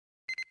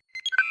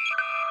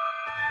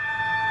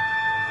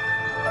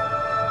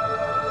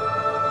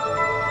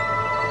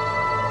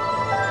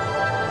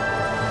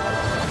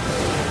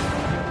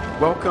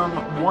Welcome,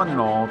 one and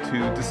all,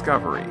 to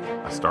Discovery,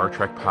 a Star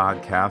Trek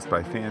podcast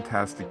by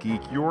Fantastic Geek,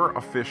 your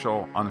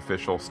official,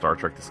 unofficial Star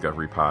Trek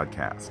Discovery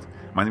podcast.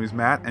 My name is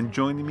Matt, and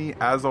joining me,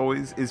 as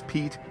always, is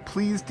Pete.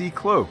 Please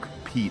decloak,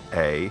 Pete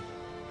A.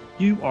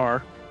 You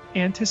are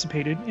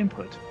anticipated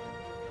input.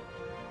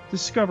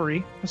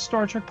 Discovery, a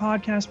Star Trek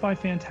podcast by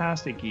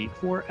Fantastic Geek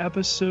for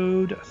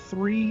episode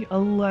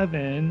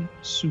 311,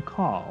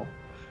 Su'Kal,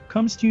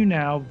 comes to you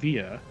now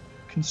via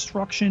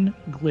construction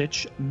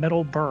glitch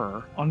metal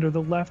burr under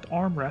the left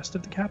armrest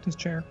of the captain's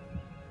chair.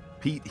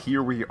 Pete,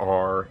 here we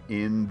are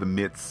in the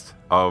midst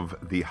of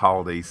the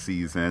holiday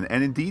season,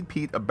 and indeed,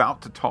 Pete,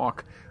 about to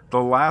talk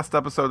the last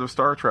episode of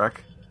Star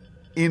Trek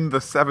in the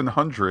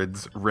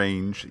 700s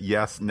range.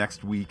 Yes,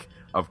 next week,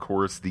 of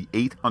course, the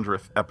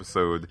 800th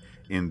episode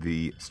in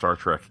the Star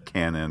Trek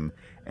canon.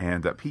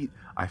 And Pete,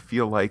 I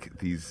feel like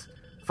these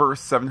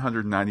first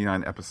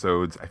 799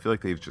 episodes, I feel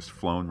like they've just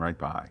flown right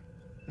by.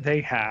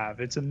 They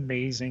have. It's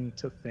amazing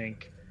to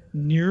think.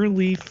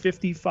 Nearly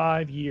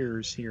 55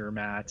 years here,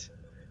 Matt,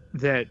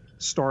 that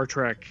Star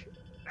Trek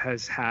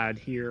has had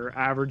here,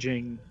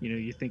 averaging,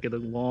 you think of the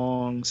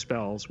long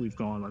spells we've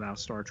gone without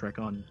Star Trek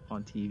on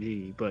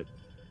TV, but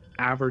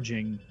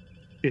averaging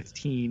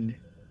 15,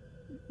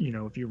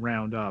 if you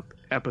round up,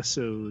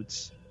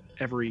 episodes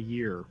every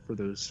year for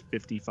those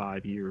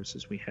 55 years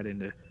as we head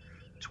into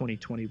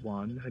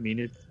 2021. I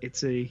mean,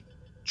 it's a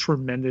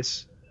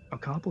tremendous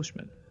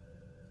accomplishment.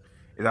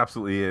 It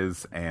absolutely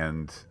is,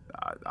 and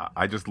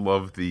I just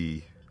love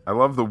the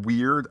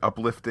weird,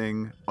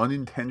 uplifting,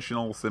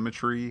 unintentional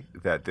symmetry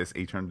that this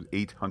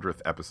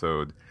 800th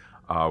episode,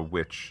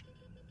 which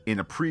in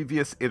a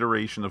previous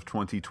iteration of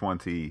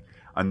 2020,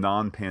 a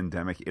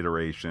non-pandemic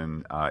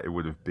iteration, it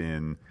would have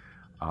been,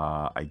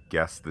 I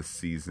guess, this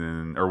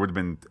season, or would have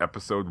been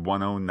episode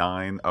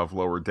 109 of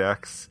Lower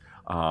Decks.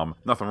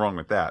 Nothing wrong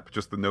with that, but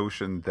just the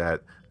notion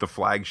that the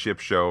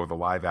flagship show, the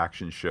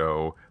live-action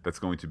show that's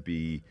going to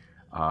be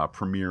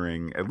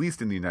premiering, at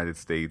least in the United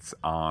States,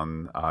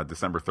 on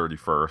December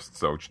 31st.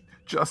 So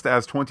just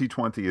as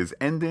 2020 is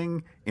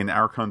ending in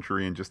our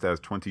country, and just as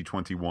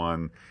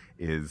 2021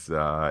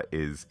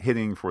 is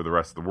hitting for the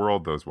rest of the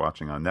world, those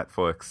watching on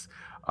Netflix,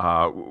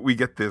 we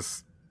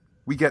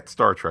get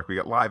Star Trek, we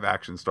get live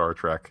action Star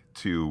Trek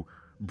to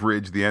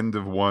bridge the end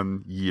of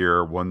one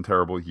year, one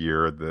terrible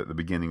year, the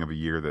beginning of a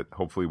year that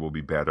hopefully will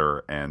be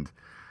better. And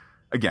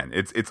again,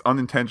 it's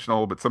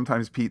unintentional, but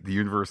sometimes, Pete, the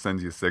universe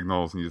sends you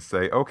signals, and you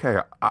say, okay,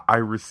 I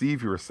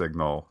receive your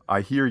signal.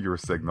 I hear your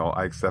signal.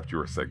 I accept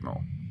your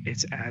signal.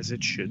 It's as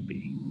it should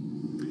be.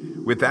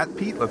 With that,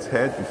 Pete, let's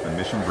head into the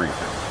mission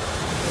briefing.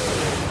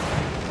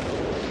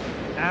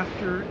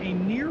 After a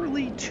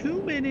nearly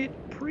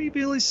 2-minute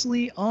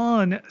previously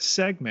on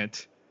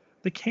segment,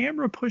 the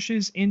camera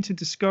pushes into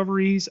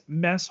Discovery's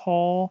mess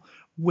hall,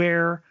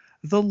 where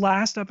the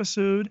last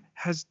episode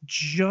has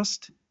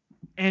just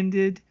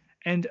ended,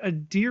 and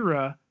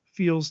Adira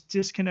feels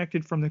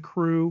disconnected from the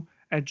crew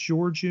at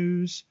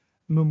Georgiou's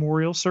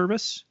memorial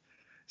service.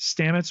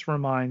 Stamets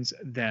reminds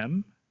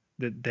them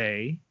that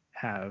they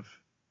have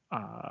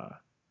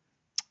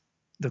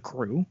the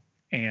crew,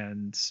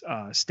 and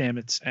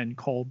Stamets and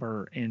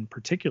Culber in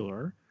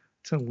particular,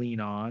 to lean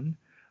on.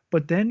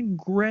 But then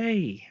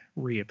Gray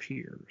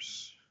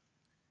reappears.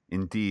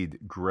 Indeed,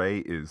 Gray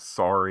is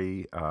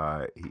sorry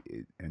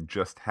and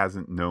just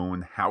hasn't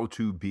known how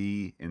to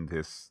be in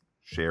this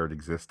shared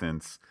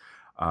existence,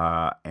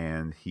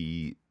 and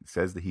he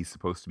says that he's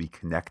supposed to be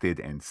connected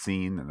and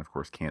seen, and of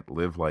course can't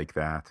live like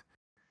that.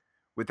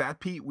 With that,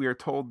 Pete, we are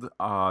told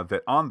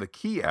that on the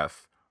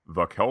Kiev,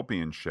 the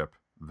Kelpian ship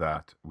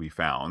that we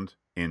found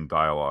in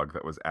dialogue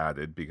that was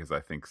added, because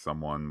I think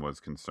someone was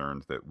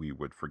concerned that we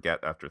would forget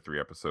after 3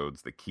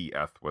 episodes that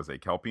Kiev was a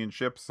Kelpian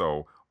ship,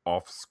 so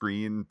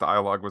off-screen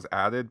dialogue was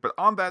added. But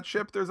on that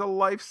ship, there's a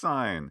life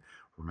sign.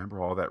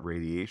 Remember all that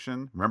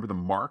radiation? Remember the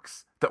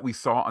marks that we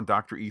saw on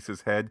Dr.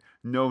 Issa's head?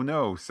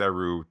 No,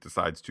 Saru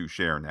decides to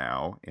share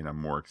now in a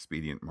more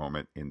expedient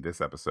moment in this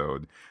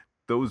episode.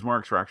 Those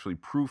marks are actually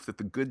proof that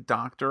the good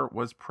doctor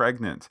was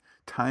pregnant.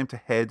 Time to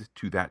head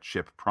to that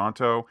ship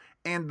pronto.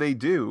 And they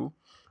do.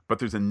 But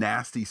there's a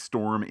nasty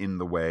storm in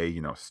the way,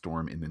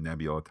 storm in the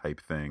nebula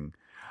type thing.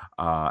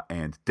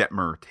 And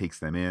Detmer takes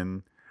them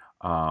in.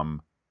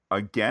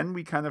 Again,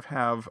 we kind of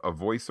have a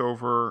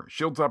voiceover.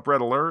 Shields up,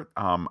 red alert.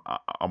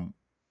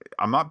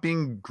 I'm not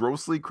being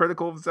grossly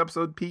critical of this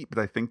episode, Pete, but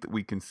I think that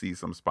we can see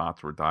some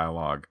spots where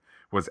dialogue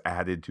was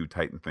added to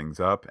tighten things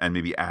up, and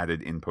maybe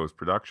added in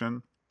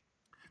post-production.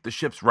 The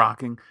ship's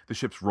rocking, the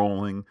ship's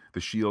rolling, the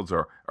shields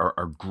are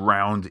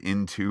ground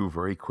into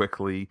very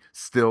quickly.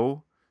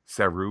 Still,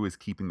 Saru is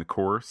keeping the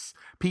course.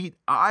 Pete,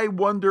 I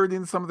wondered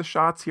in some of the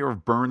shots here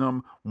of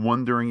Burnham,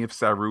 wondering if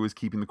Saru is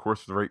keeping the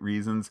course for the right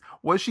reasons.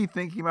 Was she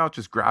thinking about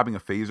just grabbing a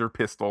phaser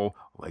pistol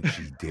like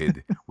she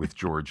did with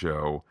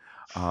Georgiou?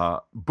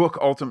 Book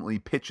ultimately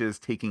pitches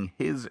taking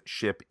his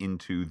ship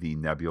into the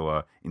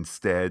nebula.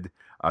 Instead,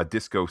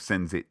 Disco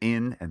sends it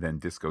in, and then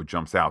Disco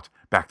jumps out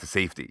back to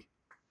safety.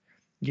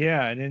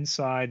 Yeah, and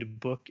inside,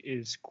 Book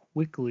is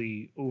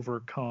quickly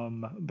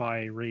overcome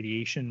by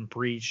radiation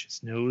breach.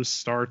 His nose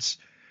starts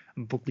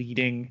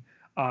bleeding,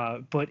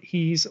 but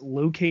he's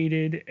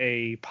located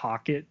a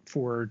pocket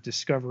for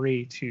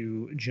Discovery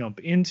to jump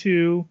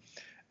into,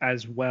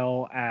 as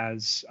well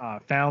as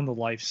found the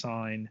life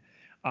sign.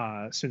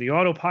 So the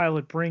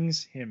autopilot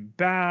brings him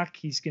back.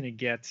 He's going to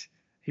get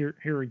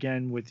here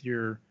again with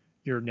your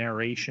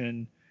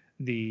narration,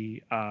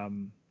 the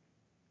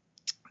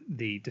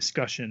the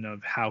discussion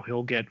of how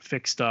he'll get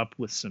fixed up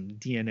with some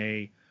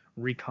DNA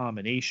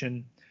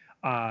recombination.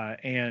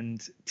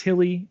 And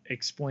Tilly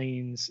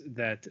explains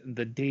that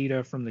the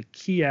data from the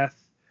Kiev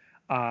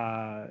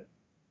uh,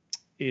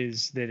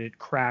 is that it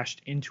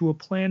crashed into a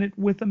planet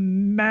with a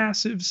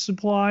massive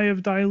supply of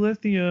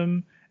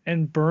dilithium,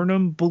 and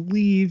Burnham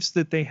believes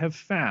that they have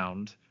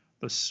found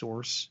the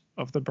source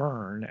of the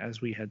burn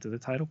as we head to the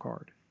title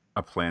card.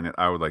 A planet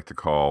I would like to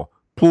call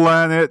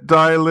Planet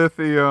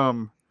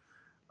Dilithium.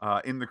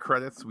 In the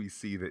credits, we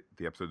see that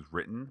the episode is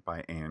written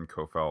by Ann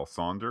Kofel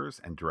Saunders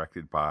and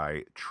directed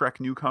by Trek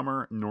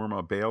newcomer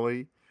Norma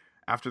Bailey.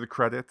 After the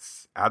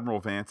credits, Admiral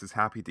Vance is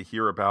happy to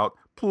hear about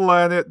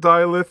Planet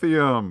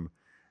Dilithium,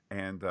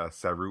 and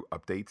Saru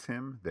updates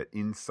him that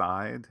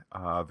inside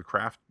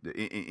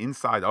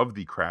inside of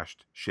the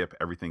crashed ship,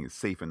 everything is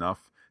safe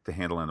enough to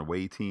handle an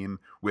away team,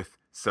 with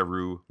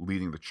Saru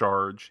leading the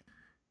charge.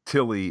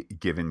 Tilly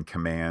given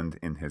command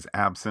in his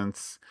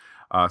absence.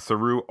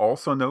 Saru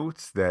also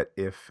notes that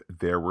if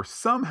there were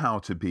somehow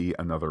to be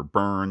another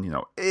burn,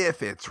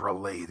 if it's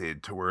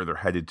related to where they're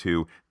headed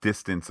to,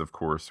 distance, of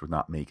course, would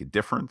not make a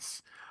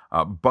difference.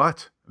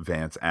 But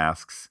Vance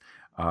asks,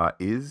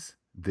 is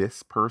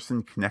this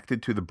person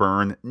connected to the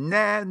burn?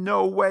 Nah,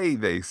 no way,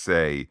 they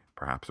say,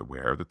 perhaps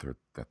aware that they're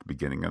at the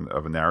beginning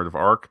of a narrative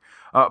arc.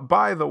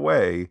 By the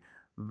way,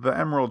 the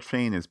emerald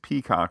chain is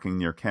peacocking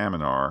near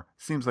Kaminar.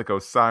 Seems like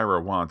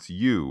Osira wants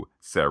you,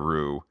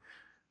 Saru.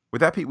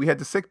 With that, Pete, we head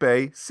to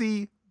sickbay.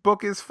 See,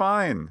 Book is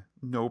fine.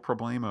 No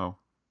problemo.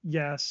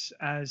 Yes,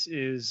 as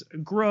is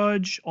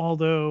Grudge,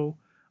 although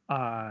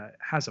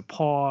has a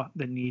paw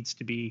that needs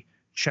to be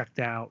checked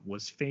out,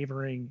 was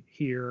favoring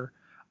here.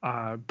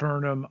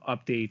 Burnham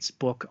updates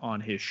Book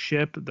on his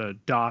ship. The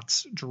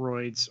DOTS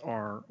droids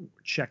are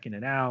checking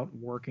it out,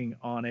 working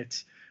on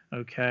it.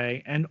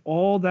 Okay. And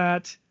all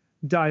that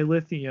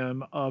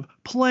dilithium of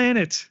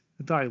planet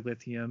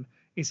dilithium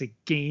is a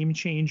game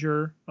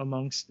changer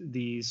amongst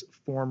these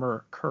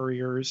former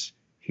couriers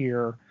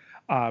here.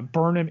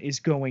 Burnham is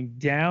going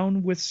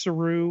down with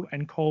Saru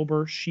and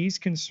Culber. She's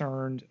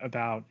concerned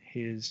about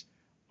his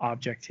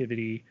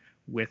objectivity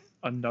with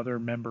another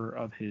member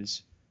of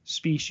his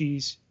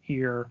species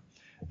here.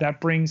 That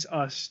brings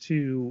us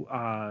to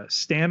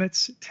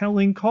Stamets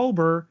telling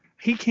Culber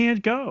he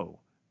can't go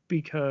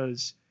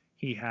because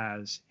he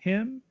has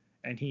him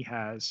and he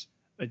has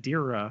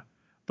Adira.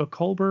 But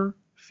Culber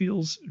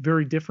feels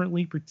very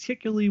differently,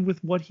 particularly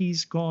with what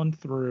he's gone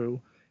through,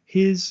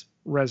 his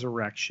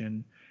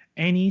resurrection.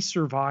 Any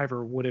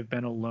survivor would have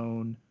been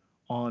alone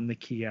on the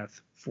Kiev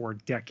for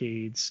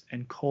decades,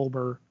 and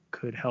Culber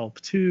could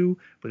help too,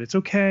 but it's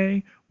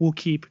okay. We'll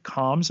keep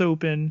comms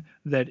open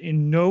that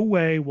in no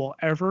way will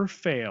ever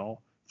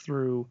fail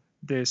through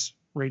this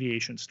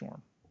radiation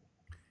storm.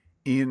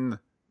 In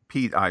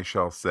Pete, I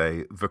shall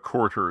say, the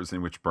quarters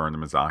in which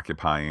Burnham is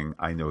occupying,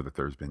 I know that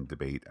there's been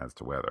debate as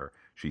to whether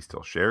she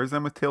still shares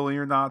them with Tilly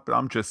or not, but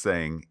I'm just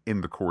saying,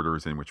 in the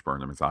quarters in which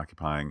Burnham is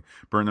occupying,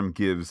 Burnham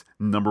gives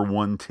number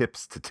one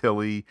tips to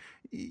Tilly.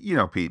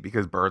 Pete,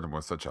 because Burnham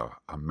was such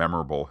a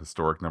memorable,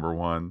 historic number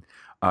one.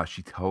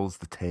 She tells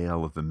the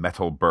tale of the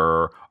metal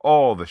burr,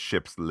 all the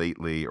ships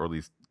lately, or at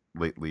least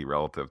lately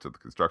relative to the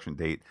construction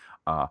date,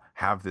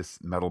 have this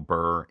metal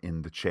burr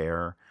in the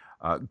chair.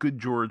 Good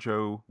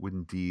Giorgio would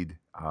indeed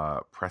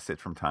press it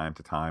from time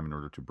to time in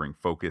order to bring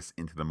focus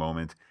into the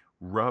moment.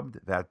 Rubbed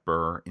that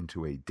burr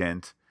into a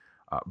dent.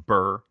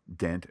 Burr,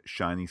 dent,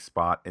 shiny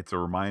spot. It's a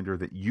reminder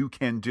that you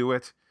can do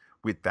it.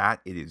 With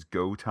that, it is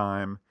go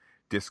time.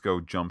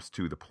 Disco jumps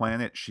to the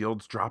planet,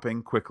 shields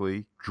dropping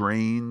quickly,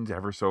 drained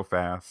ever so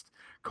fast.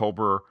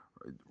 Culber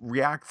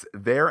reacts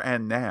there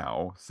and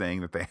now,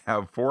 saying that they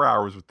have 4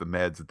 hours with the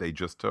meds that they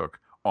just took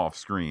off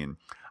screen.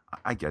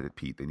 I get it,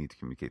 Pete. They need to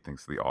communicate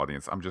things to the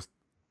audience. I'm just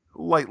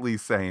lightly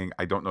saying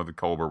I don't know that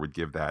Culber would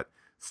give that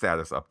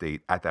status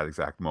update at that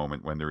exact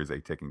moment when there is a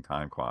ticking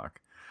time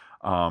clock.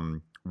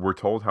 We're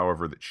told,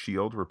 however, that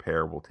shield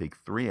repair will take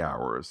 3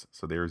 hours.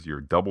 So there's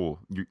your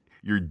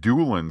your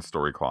Doolin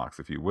story clocks,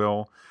 if you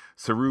will.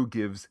 Saru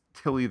gives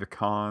Tilly the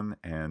con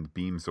and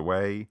beams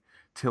away.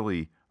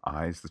 Tilly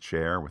eyes the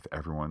chair with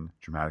everyone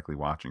dramatically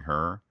watching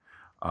her.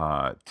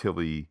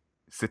 Tilly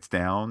sits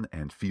down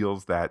and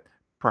feels that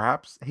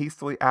perhaps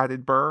hastily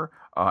added burr,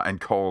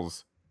 and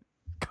calls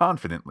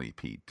confidently,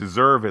 Pete,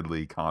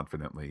 deservedly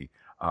confidently,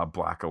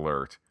 Black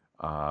Alert,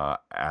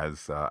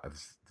 as the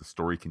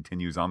story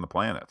continues on the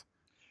planet.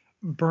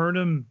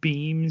 Burnham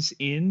beams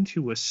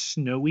into a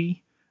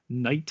snowy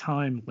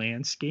nighttime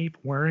landscape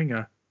wearing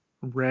a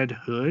red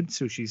hood.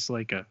 So she's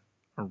like a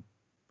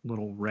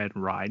little Red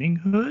Riding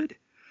Hood.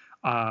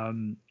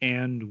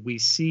 And we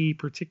see,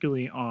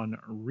 particularly on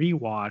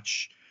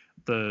rewatch,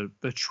 the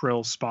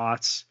Trill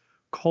spots.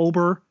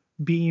 Culber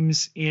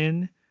beams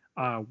in,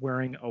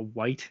 wearing a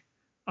white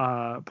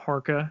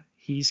parka.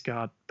 He's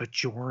got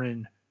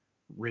Bajoran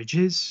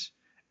ridges,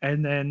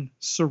 and then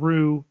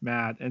Saru,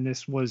 Matt, and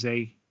this was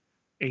a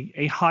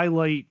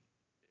highlight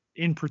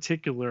in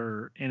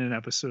particular in an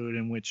episode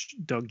in which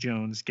Doug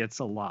Jones gets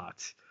a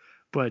lot,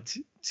 but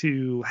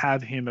to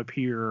have him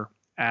appear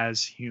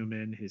as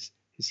human, his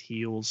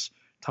heels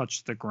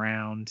touch the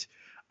ground,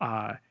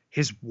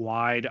 his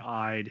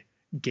wide-eyed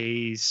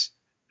gaze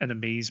and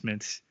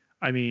amazement.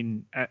 I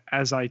mean,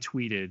 as I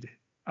tweeted,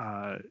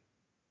 uh,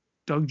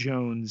 Doug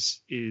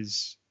Jones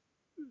is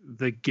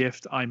the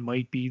gift I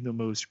might be the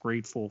most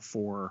grateful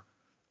for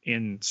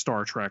in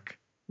Star Trek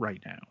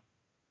right now.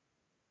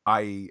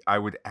 I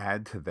would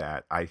add to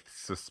that. I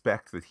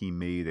suspect that he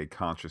made a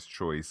conscious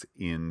choice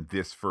in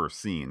this first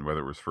scene, whether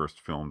it was first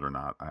filmed or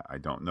not. I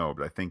don't know,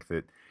 but I think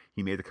that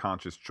he made a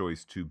conscious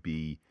choice to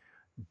be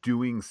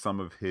doing some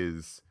of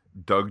his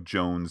Doug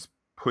Jones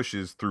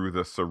pushes through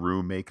the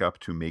Saru makeup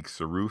to make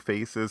Saru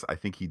faces. I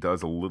think he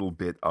does a little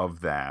bit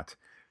of that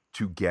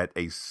to get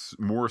a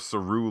more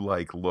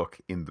Saru-like look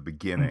in the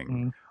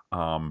beginning,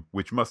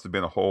 which must have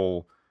been a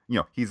whole.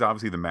 He's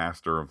obviously the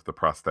master of the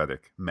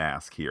prosthetic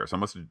mask here. So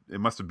it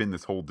must have been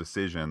this whole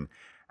decision.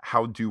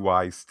 How do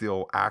I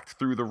still act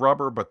through the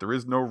rubber, but there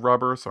is no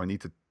rubber, so I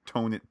need to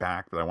tone it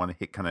back, but I want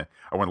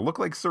to look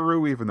like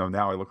Saru, even though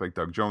now I look like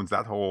Doug Jones.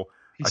 I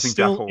He's think that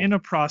still whole, in a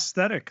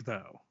prosthetic,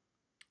 though.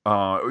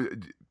 uh,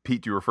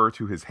 Pete, do you refer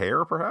to his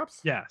hair, perhaps?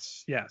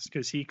 Yes, yes,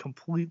 because he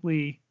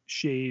completely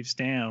shaves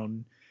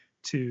down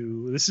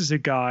to. This is a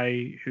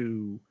guy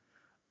who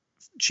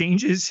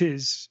changes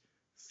his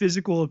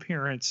physical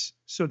appearance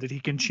so that he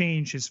can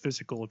change his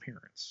physical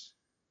appearance.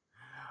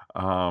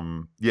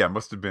 Yeah,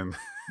 must have been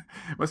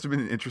must have been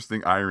an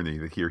interesting irony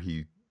that here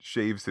he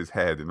shaves his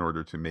head in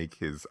order to make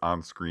his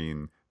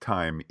on-screen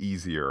time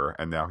easier,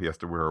 and now he has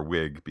to wear a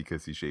wig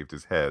because he shaved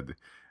his head,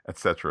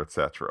 etc.,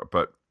 etc.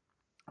 But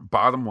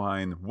bottom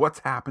line, what's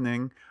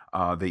happening?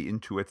 They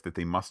intuit that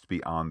they must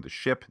be on the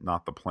ship,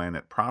 not the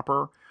planet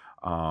proper.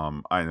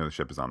 I know the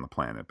ship is on the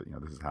planet, but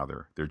this is how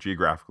they're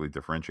geographically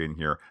differentiating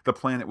here. The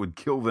planet would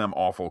kill them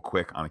awful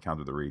quick on account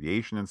of the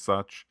radiation and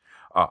such.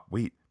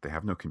 Wait, they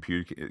have no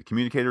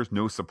communicators,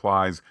 no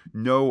supplies,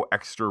 no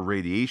extra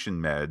radiation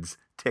meds.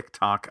 Tick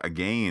tock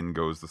again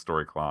goes the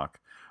story clock.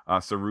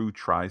 Saru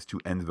tries to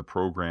end the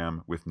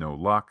program with no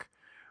luck.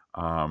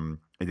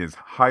 It is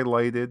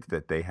highlighted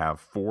that they have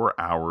 4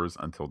 hours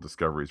until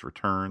Discovery's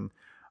return.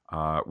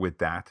 With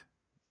that,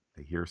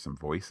 they hear some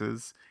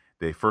voices.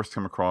 They first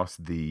come across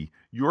the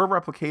Your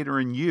Replicator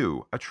and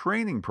You, a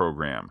training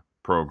program,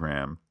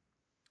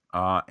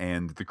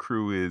 and the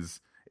crew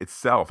is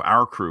itself,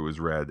 our crew is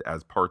read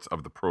as parts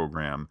of the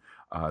program.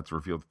 It's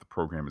revealed that the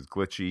program is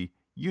glitchy.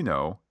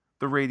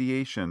 The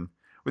radiation.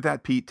 With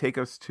that, Pete, take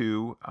us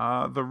to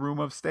the room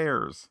of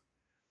stairs.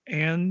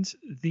 And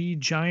the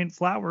giant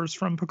flowers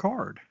from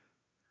Picard.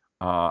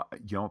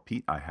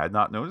 Pete, I had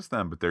not noticed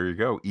them, but there you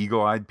go.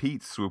 Eagle-eyed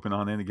Pete swooping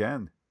on in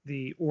again.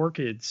 The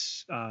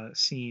orchids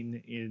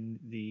seen in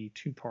the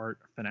two-part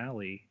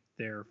finale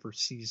there for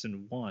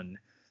season 1.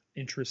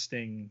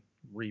 Interesting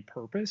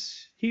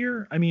repurpose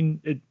here. I mean,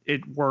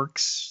 it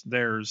works.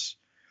 There's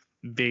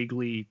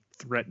vaguely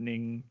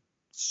threatening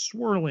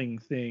swirling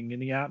thing in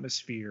the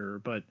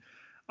atmosphere, but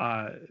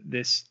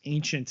this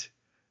ancient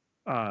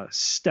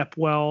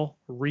stepwell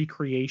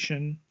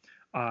recreation,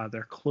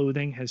 their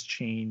clothing has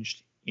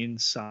changed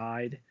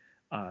inside,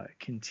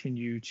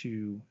 continue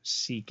to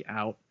seek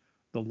out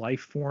the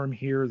life form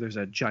here. There's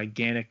a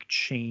gigantic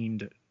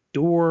chained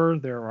door.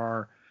 There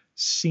are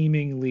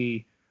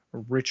seemingly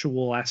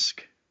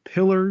ritual-esque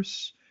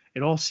pillars.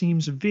 It all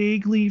seems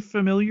vaguely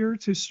familiar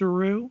to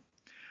Saru.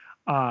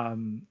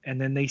 And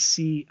then they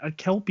see a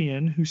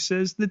Kelpian who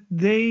says that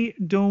they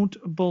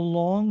don't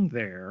belong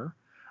there.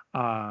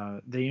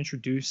 They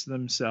introduce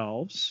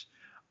themselves,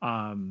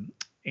 and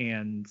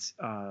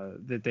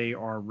that they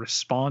are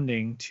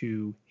responding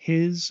to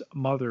his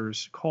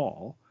mother's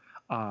call,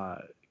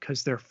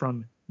 because they're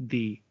from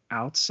the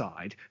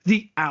outside.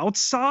 The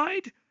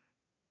outside?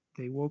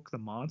 They woke the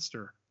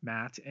monster,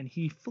 Matt, and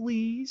he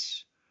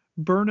flees.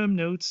 Burnham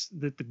notes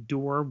that the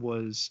door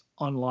was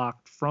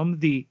unlocked from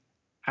the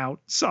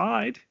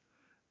outside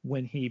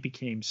when he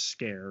became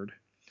scared,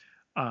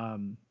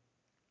 and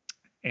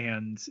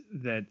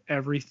that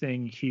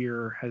everything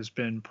here has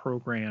been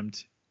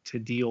programmed to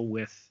deal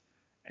with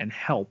and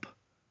help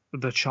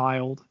the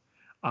child.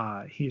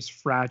 He is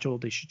fragile.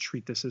 They should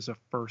treat this as a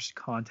first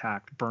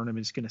contact. Burnham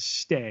is going to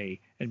stay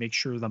and make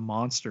sure the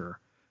monster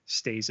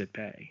stays at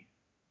bay.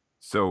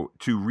 So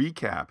to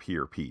recap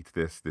here, Pete,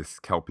 this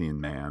Kelpian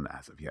man,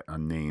 as of yet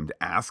unnamed,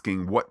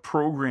 asking, what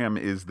program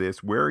is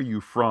this? Where are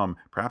you from?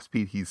 Perhaps,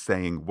 Pete, he's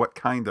saying, what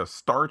kind of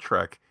Star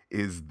Trek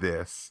is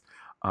this?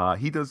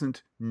 He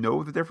doesn't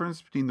know the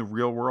difference between the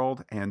real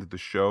world and the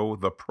show.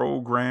 The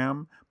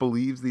program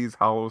believes these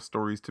hollow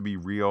stories to be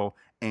real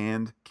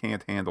and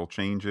can't handle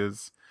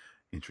changes.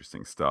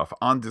 Interesting stuff.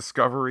 On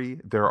Discovery,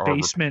 there are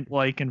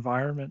Basement-like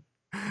environment.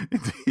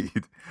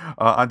 indeed.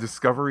 On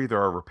Discovery,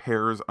 there are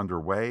repairs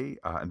underway,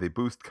 and they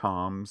boost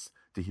comms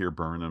to hear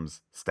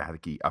Burnham's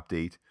staticky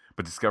update.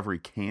 But Discovery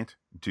can't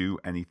do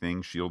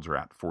anything. Shields are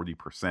at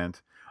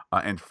 40%.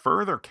 And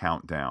further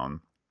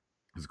countdown,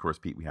 because of course,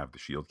 Pete, we have the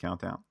shield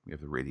countdown, we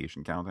have the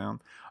radiation countdown.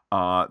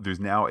 There's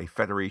now a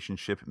Federation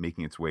ship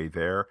making its way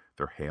there.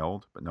 They're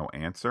hailed, but no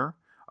answer.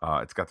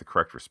 It's got the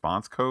correct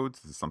response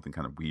codes. This is something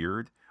kind of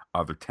weird.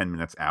 They're 10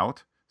 minutes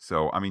out.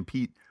 So, I mean,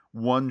 Pete,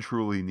 one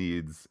truly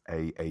needs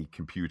a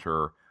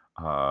computer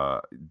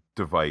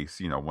device,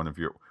 one of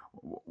your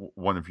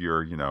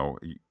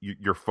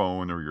your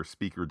phone or your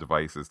speaker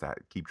devices that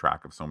keep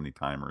track of so many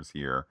timers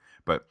here.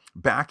 But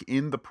back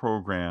in the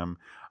program,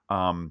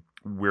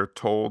 we're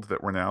told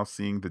that we're now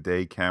seeing the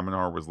day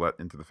Kaminar was let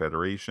into the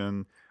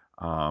Federation.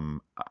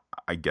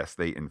 I guess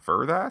they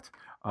infer that.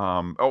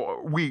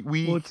 We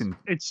Well, can.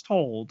 it's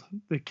told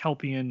the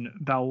Kelpian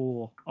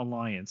Baul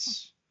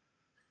Alliance.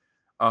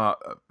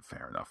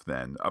 Fair enough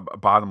then.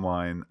 Bottom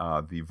line,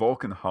 the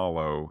Vulcan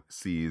Hollow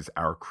sees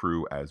our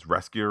crew as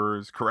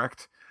rescuers,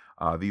 correct?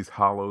 These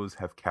hollows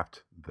have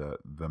kept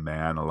the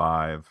man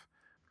alive.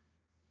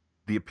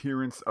 The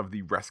appearance of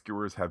the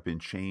rescuers have been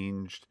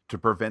changed to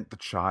prevent the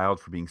child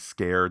from being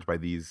scared by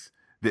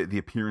the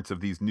appearance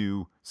of these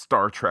new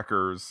Star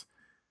Trekkers.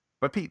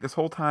 But Pete, this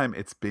whole time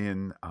it's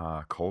been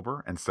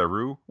Culber and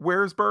Saru.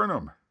 Where's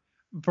Burnham?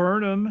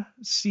 Burnham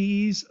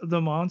sees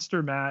the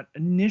monster, Matt.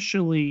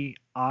 Initially,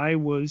 I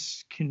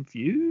was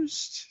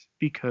confused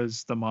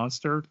because the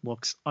monster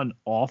looks an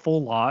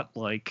awful lot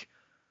like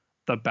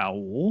the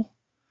Baul,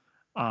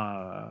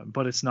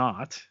 but it's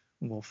not.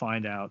 We'll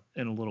find out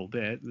in a little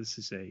bit. This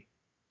is a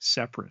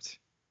separate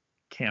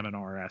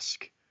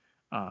Kaminar-esque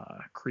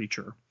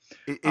creature.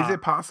 Is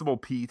it possible,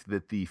 Pete,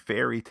 that the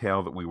fairy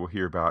tale that we will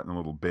hear about in a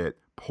little bit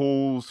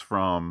pulls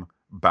from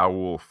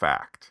Baul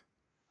fact?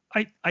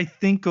 I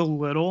think a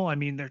little. I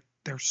mean,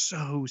 they're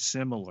so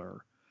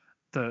similar.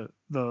 The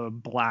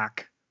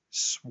black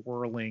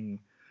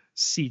swirling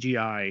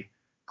CGI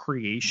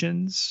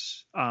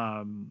creations.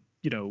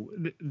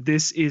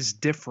 This is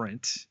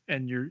different,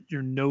 and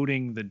you're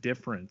noting the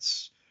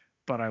difference.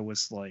 But I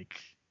was like,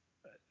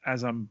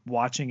 as I'm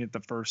watching it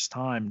the first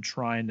time,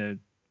 trying to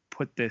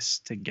put this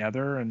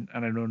together, and I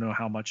don't know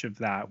how much of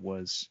that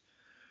was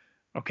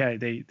okay.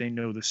 They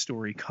know the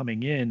story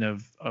coming in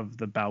of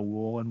the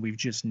Baul, and we've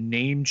just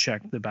name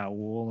checked the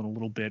Baul, and a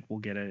little bit we'll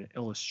get an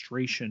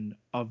illustration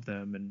of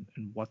them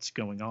and what's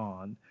going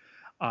on.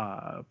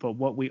 But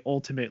what we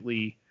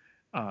ultimately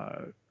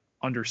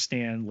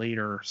understand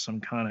later,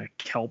 some kind of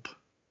kelp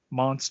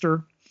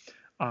monster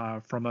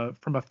from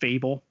a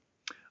fable.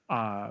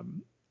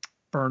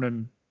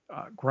 Burnham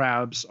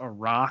grabs a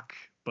rock,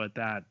 but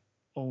that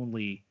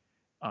only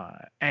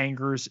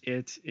angers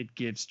it. It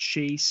gives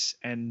chase,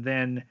 and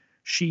then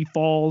she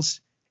falls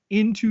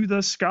into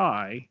the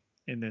sky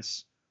in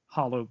this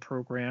hollow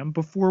program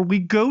before we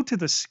go to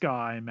the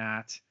sky,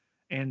 Matt,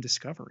 and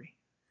Discovery.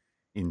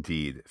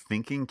 Indeed.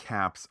 Thinking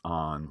caps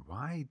on,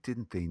 why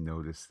didn't they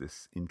notice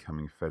this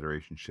incoming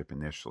Federation ship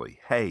initially?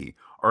 Hey,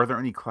 are there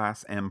any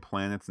Class M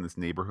planets in this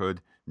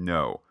neighborhood?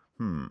 No.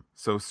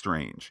 So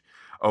strange.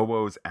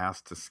 Owo's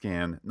asked to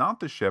scan not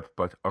the ship,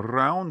 but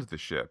around the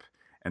ship.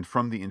 And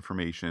from the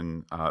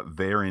information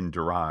therein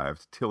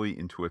derived, Tilly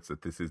intuits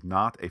that this is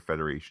not a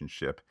Federation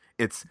ship.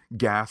 It's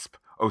Gasp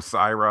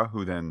Osira,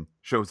 who then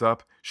shows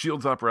up,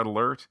 shields up, red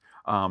alert.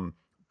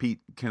 Pete,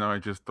 can I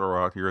just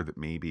throw out here that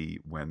maybe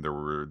when there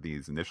were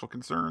these initial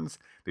concerns,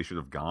 they should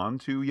have gone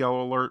to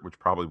yellow alert, which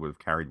probably would have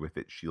carried with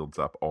it shields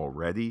up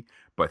already.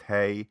 But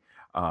hey,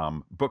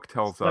 book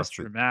tells us less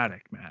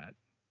dramatic, Matt.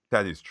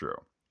 That is true.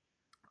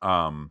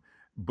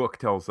 Book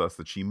tells us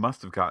that she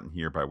must have gotten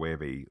here by way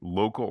of a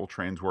local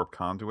transwarp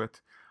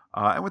conduit.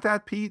 And with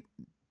that, Pete,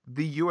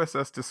 the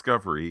USS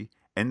Discovery,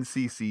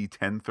 NCC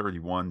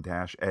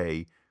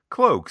 1031-A,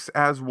 cloaks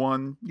as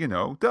one,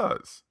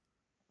 does.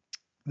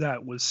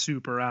 That was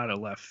super out of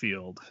left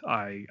field.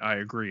 I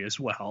agree as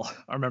well.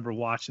 I remember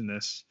watching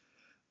this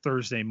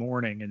Thursday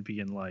morning and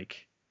being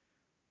like,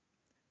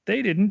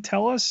 they didn't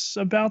tell us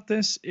about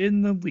this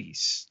in the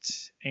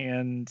least.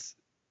 And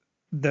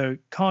the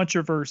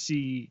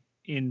controversy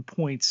in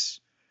points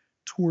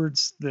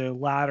towards the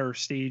latter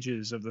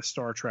stages of the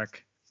Star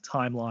Trek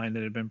timeline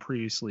that had been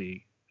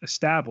previously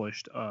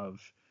established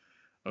of,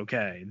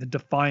 okay, the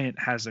Defiant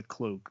has a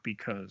cloak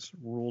because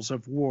rules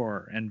of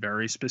war and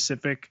very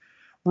specific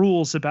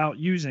rules about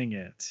using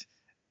it.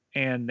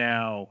 And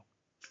now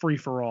free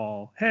for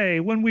all. Hey,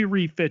 when we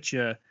refit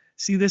you,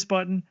 see this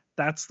button?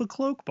 That's the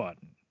cloak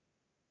button.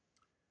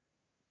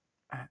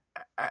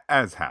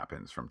 As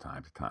happens from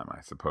time to time,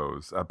 I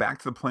suppose. Back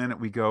to the planet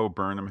we go.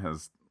 Burnham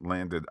has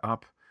landed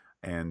up.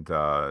 And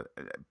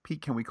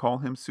Pete, can we call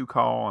him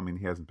Su'Kal? I mean,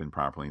 he hasn't been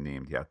properly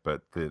named yet,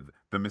 but the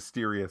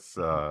mysterious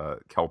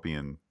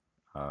Kelpian,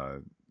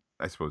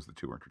 I suppose the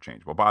two are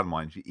interchangeable. Bottom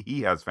line,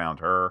 he has found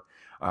her.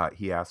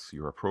 He asks,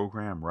 you're a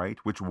program, right?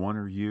 Which one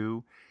are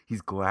you?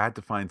 He's glad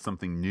to find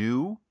something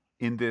new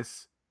in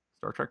this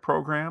Star Trek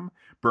program.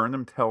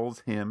 Burnham tells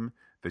him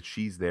that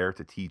she's there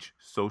to teach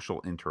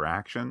social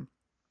interaction.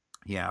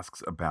 He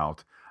asks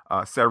about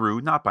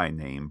Saru, not by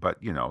name, but,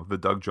 the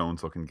Doug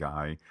Jones looking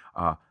guy.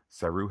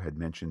 Saru had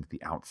mentioned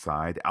the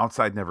outside.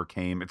 Outside never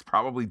came. It's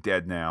probably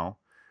dead now.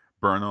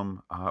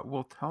 Burnham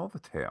will tell the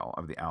tale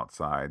of the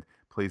outside,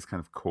 plays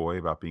kind of coy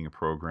about being a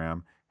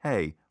program.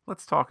 Hey,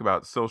 let's talk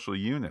about social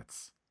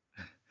units.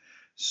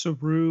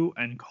 Saru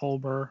and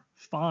Culber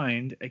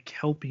find a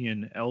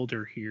Kelpian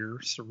elder here.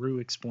 Saru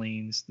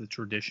explains the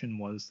tradition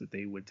was that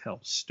they would tell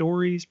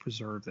stories,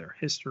 preserve their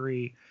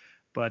history,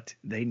 but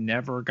they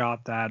never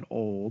got that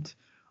old,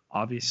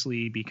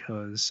 obviously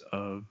because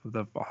of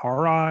the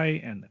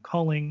Vahari and the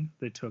culling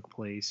that took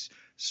place.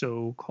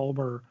 So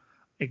Culber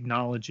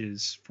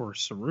acknowledges for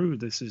Saru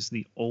this is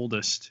the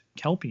oldest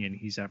Kelpian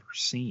he's ever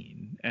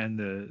seen,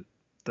 and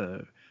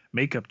the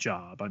makeup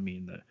job. I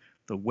mean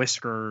the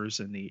whiskers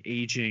and the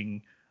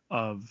aging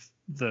of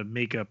the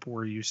makeup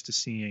we're used to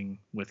seeing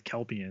with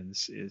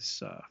Kelpians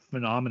is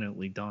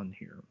phenomenally done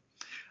here.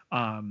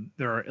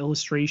 There are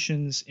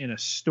illustrations in a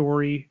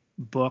story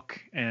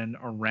book and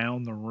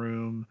around the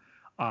room.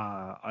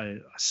 A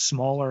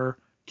smaller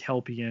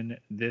Kelpian.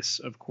 This,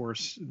 of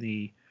course,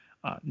 the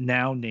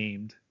now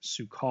named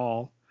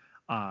Su'Kal.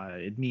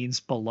 It means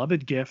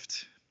beloved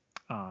gift.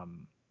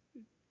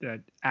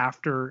 That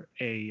after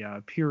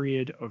a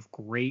period of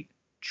great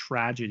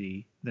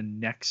tragedy, the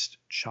next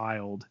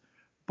child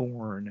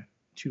born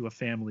to a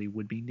family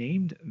would be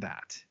named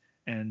that,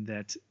 and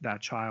that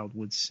child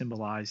would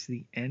symbolize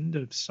the end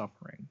of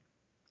suffering.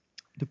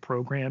 The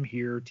program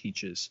here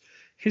teaches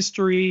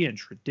history and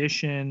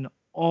tradition,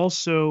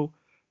 also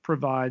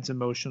provides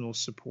emotional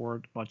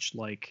support, much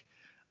like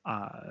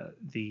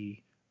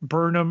the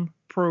Burnham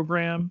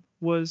program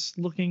was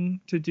looking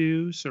to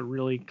do. So,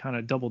 really, kind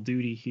of double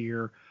duty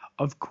here.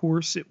 Of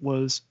course, it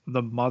was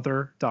the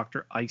mother,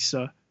 Dr.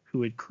 Isa,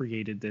 who had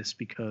created this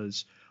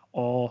because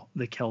all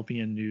the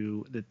Kelpian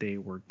knew that they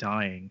were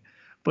dying.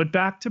 But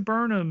back to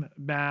Burnham,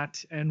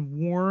 Matt, and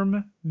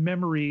warm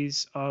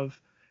memories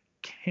of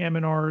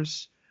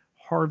Kaminar's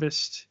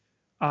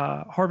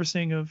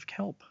harvesting of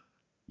kelp.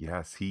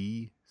 Yes,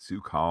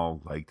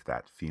 Su'Kal, liked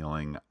that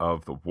feeling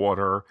of the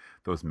water,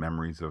 those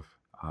memories of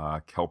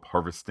kelp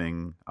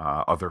harvesting,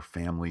 other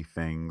family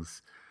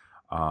things.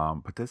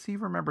 But does he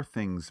remember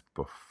things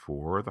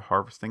before the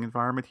harvesting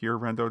environment here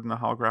rendered in the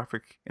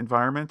holographic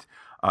environment?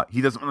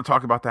 He doesn't want to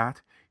talk about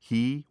that.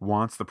 He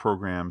wants the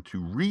program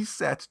to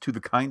reset to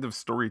the kind of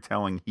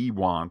storytelling he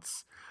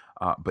wants.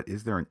 But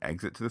is there an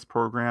exit to this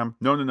program?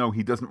 No.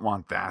 He doesn't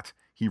want that.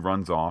 He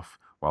runs off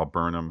while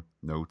Burnham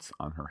notes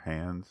on her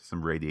hand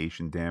some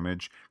radiation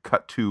damage.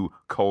 Cut to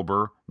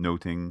Culber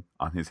noting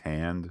on his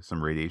hand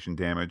some radiation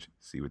damage.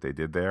 See what they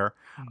did there?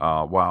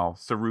 While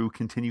Saru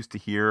continues to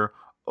hear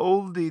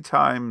oldie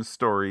time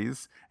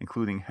stories,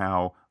 including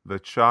how the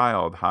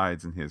child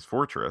hides in his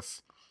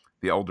fortress.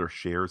 The elder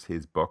shares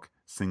his book,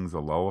 sings a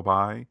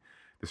lullaby.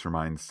 This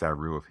reminds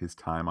Saru of his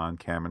time on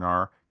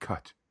Kaminar.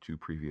 Cut to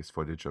previous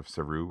footage of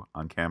Saru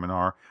on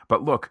Kaminar.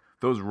 But look,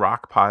 those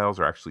rock piles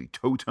are actually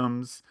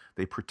totems.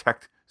 They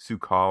protect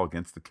Su'Kal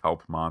against the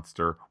kelp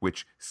monster,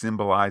 which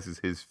symbolizes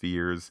his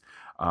fears.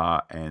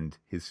 And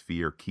his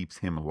fear keeps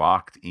him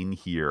locked in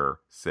here,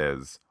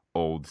 says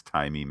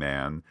old-timey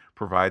man,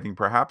 providing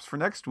perhaps for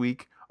next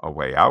week a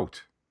way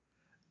out.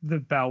 The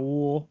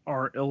Baul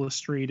are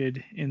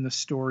illustrated in the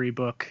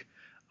storybook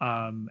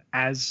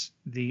as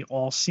the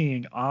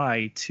all-seeing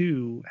eye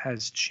too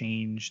has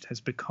changed,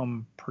 has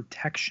become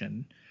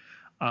protection.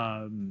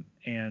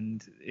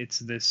 And it's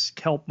this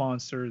kelp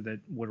monster that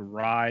would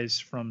rise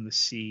from the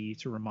sea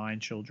to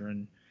remind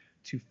children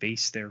to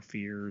face their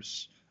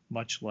fears,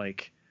 much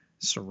like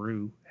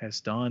Saru has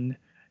done.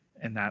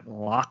 And that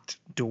locked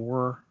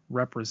door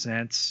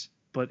represents,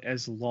 but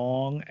as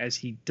long as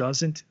he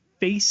doesn't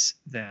face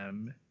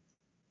them,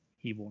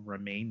 he will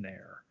remain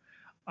there.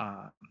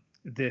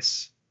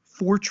 This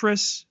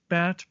fortress,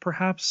 Bat,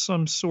 perhaps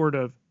some sort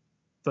of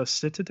the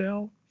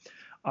citadel,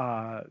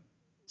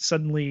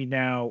 suddenly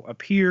now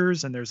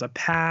appears, and there's a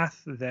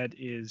path that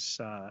is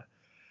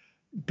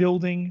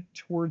building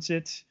towards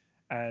it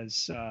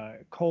as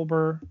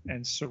Culber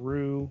and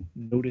Saru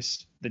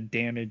notice the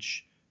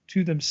damage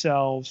to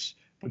themselves.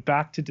 But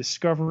back to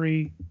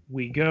Discovery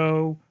we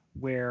go,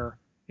 where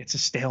it's a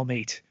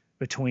stalemate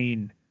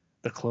between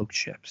the cloaked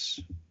ships.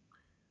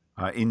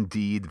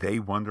 Indeed, they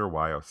wonder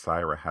why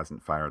Osira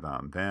hasn't fired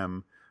on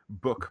them.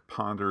 Book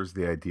ponders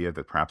the idea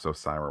that perhaps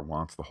Osira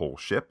wants the whole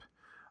ship.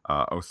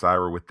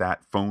 Osira, with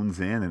that, phones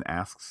in and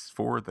asks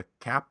for the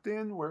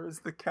captain. Where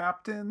is the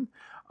captain?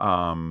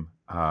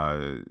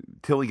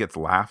 Tilly gets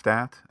laughed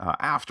at.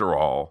 After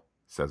all,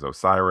 says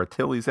Osira,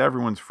 Tilly's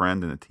everyone's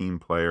friend and a team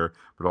player,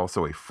 but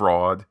also a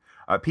fraud.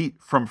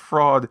 Pete, from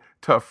fraud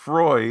to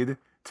Freud,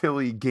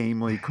 Tilly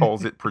gamely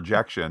calls it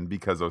projection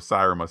because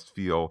Osira must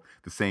feel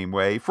the same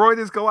way. Freud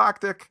is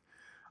galactic.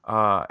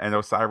 And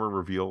Osira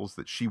reveals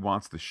that she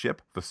wants the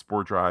ship, the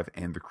spore drive,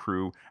 and the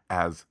crew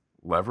as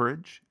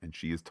leverage, and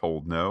she is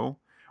told no.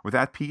 With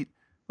that, Pete,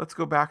 let's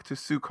go back to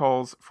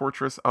Su'Kal's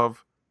fortress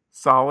of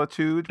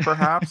Solitude,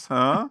 perhaps?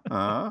 Huh?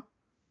 Huh?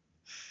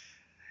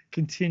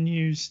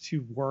 Continues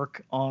to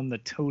work on the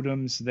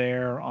totems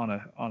there on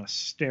a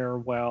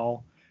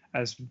stairwell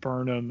as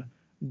Burnham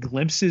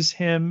glimpses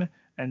him,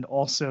 and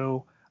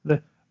also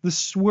the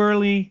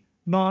swirly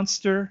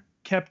monster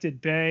kept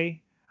at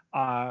bay.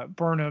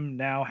 Burnham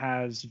now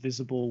has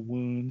visible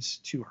wounds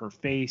to her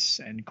face,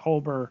 and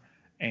Culber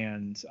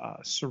and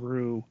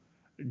Saru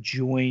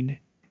join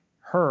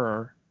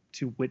her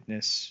to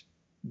witness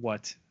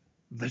what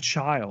the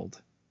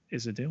child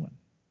is a doing.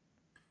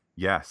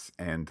 Yes,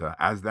 and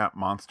as that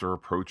monster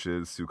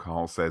approaches,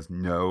 Sukhal says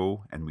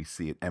no, and we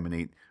see it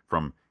emanate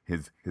from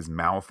his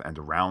mouth and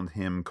around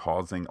him,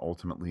 causing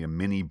ultimately a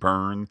mini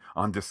burn.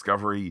 On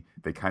Discovery,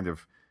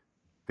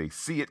 they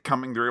see it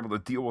coming, they're able to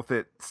deal with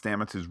it.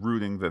 Stamets is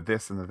rooting the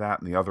this and the that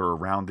and the other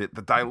around it.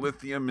 The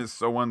dilithium is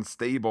so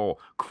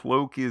unstable.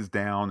 Cloak is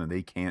down and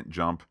they can't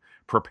jump.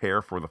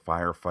 Prepare for the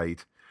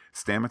firefight.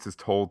 Stamets is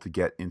told to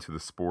get into the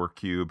spore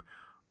cube.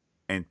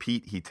 And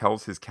Pete, he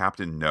tells his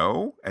captain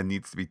no and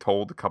needs to be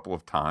told a couple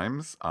of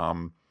times.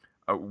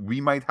 We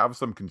might have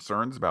some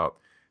concerns about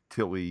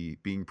Tilly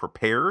being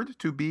prepared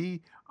to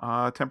be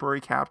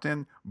temporary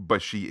captain,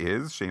 but she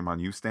is. Shame on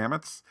you,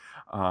 Stamets.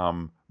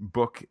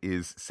 Book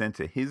is sent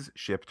to his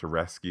ship to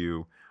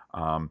rescue.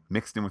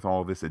 Mixed in with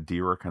all of this,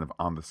 Adira, kind of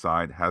on the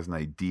side, has an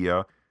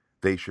idea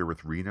they share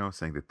with Reno,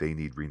 saying that they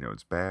need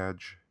Reno's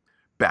badge.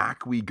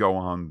 Back we go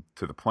on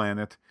to the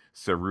planet.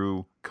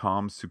 Saru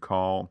calms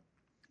Sukhal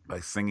by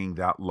singing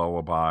that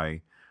lullaby,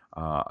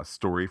 a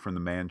story from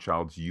the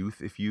man-child's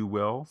youth, if you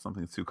will,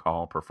 something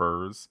Sukhal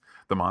prefers.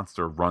 The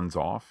monster runs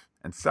off,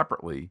 and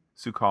separately,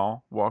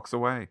 Sukhal walks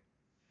away.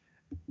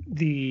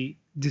 The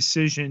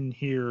decision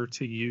here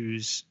to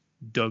use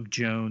Doug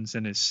Jones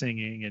and his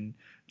singing, and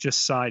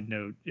just side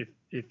note,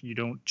 if you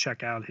don't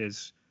check out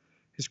his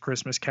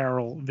Christmas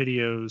Carol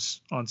videos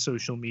on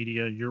social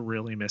media, you're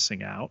really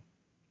missing out.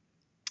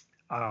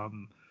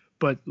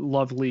 But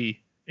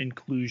lovely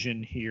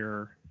inclusion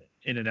here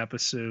in an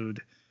episode.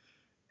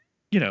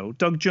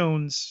 Doug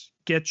Jones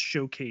gets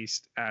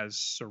showcased as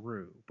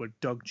Saru, but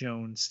Doug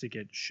Jones to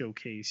get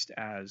showcased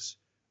as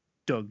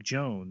Doug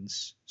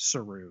Jones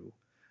Saru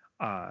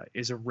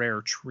is a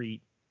rare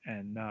treat,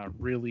 and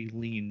really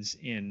leans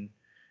in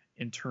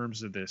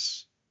terms of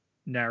this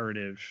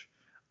narrative,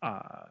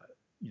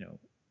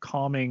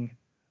 calming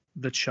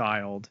the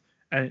child.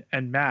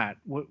 And Matt,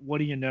 what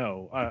do you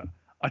know?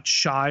 A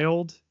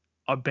child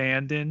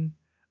abandoned,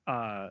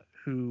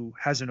 who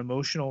has an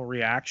emotional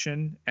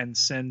reaction and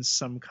sends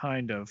some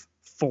kind of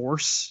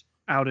force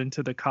out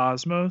into the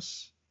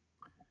cosmos?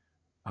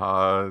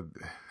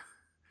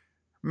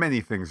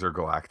 Many things are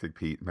galactic,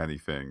 Pete. Many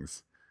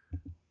things.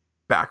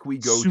 Back we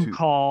go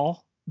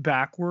Sukhal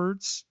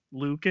backwards,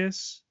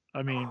 Lucas.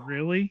 I mean,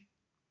 really?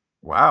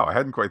 Wow, I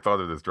hadn't quite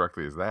thought of it as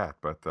directly as that,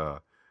 but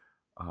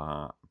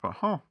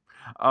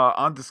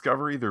on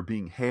Discovery, they're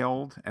being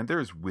hailed, and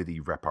there's witty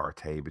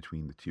repartee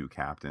between the two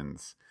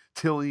captains.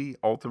 Tilly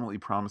ultimately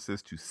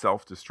promises to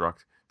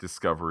self-destruct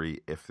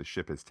Discovery if the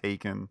ship is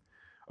taken.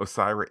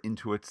 Osyraa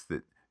intuits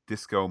that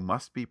Disco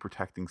must be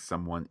protecting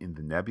someone in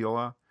the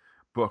nebula.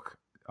 Book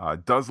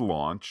does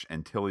launch,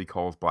 and Tilly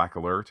calls Black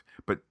Alert,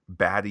 but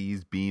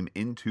baddies beam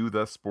into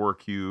the spore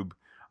cube,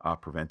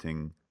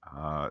 preventing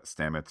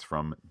Stamets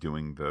from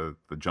doing the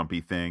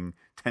jumpy thing.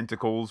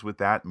 Tentacles with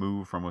that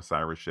move from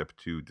Osyraa's ship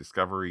to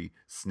Discovery,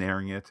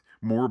 snaring it.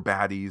 More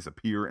baddies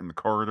appear in the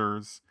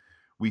corridors.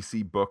 We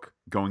see Book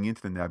going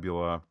into the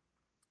nebula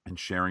and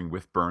sharing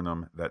with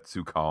Burnham that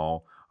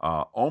Sukhal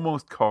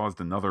almost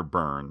caused another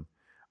burn.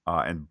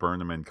 And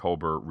Burnham and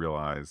Culber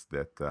realize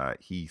that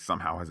he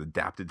somehow has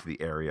adapted to the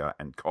area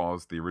and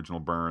caused the original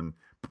burn.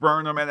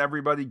 Burnham and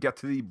everybody get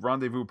to the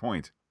rendezvous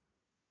point.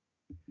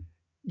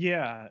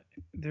 Yeah,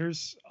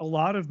 there's a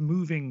lot of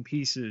moving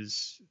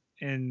pieces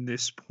in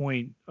this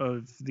point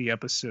of the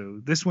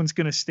episode. This one's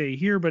going to stay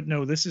here, but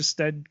no, this is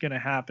instead going to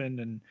happen.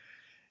 And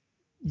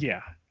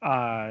yeah,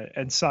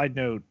 and side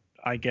note,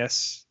 I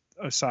guess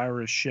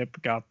Osyraa's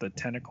ship got the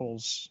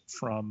tentacles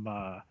from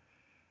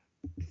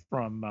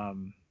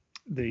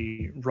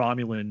the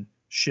Romulan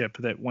ship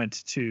that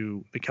went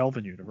to the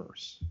Kelvin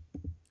universe.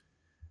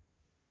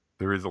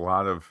 There is a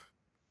lot of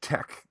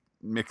tech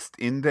mixed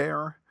in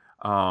there.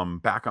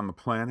 Back on the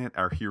planet,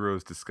 our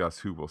heroes discuss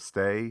who will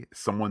stay.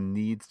 Someone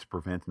needs to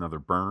prevent another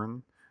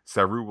burn.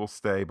 Saru will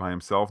stay by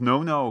himself.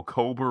 No,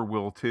 Culber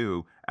will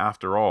too.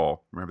 After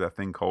all, remember that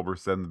thing Culber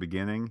said in the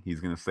beginning? He's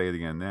going to say it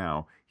again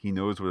now. He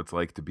knows what it's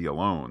like to be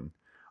alone.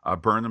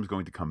 Burnham's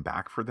going to come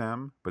back for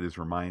them, but is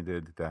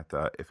reminded that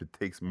if it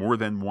takes more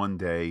than one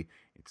day,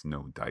 it's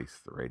no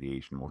dice. The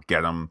radiation will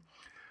get them.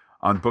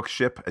 On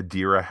Bookship,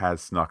 Adira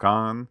has snuck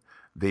on.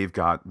 They've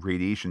got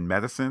radiation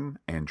medicine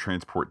and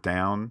transport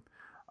down.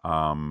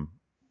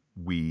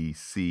 We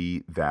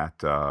see that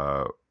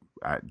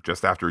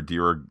just after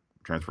Adira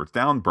transports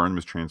down, Burnham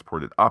is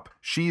transported up.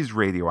 She's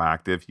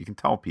radioactive. You can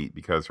tell, Pete,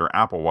 because her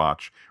Apple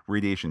Watch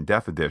Radiation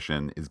Death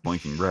Edition is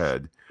blinking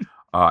red.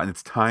 And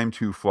it's time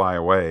to fly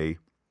away.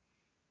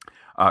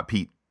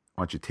 Pete,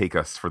 why don't you take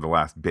us for the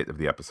last bit of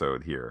the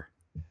episode here?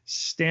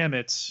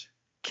 Stamets,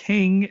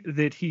 king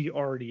that he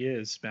already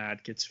is,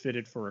 Matt, gets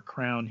fitted for a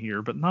crown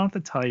here, but not the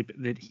type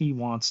that he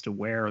wants to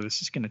wear.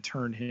 This is going to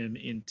turn him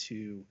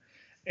into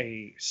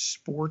a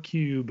Spore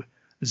Cube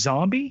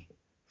zombie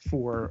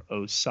for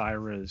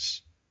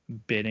Osira's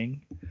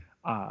bidding.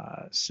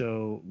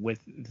 So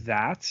with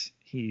that,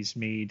 he's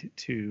made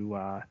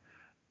to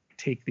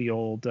take the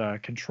old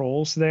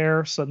controls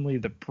there. Suddenly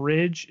the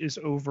bridge is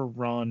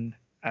overrun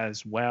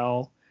as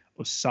well.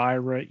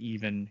 Osira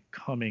even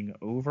coming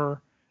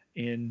over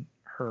in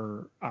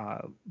her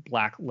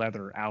black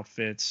leather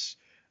outfits.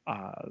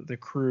 The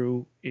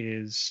crew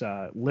is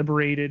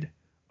liberated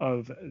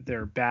of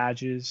their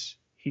badges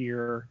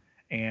here,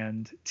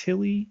 and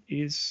Tilly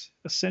is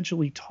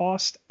essentially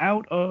tossed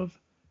out of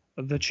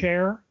the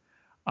chair.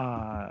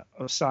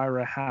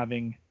 Osira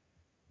having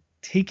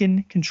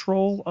taken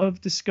control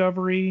of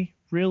Discovery,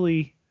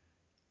 really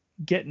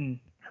getting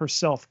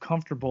herself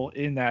comfortable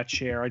in that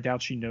chair. I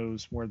doubt she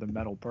knows where the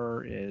metal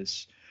burr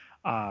is,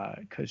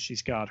 because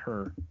she's got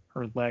her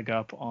leg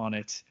up on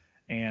it.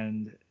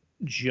 And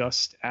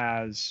just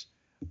as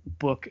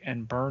Book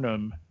and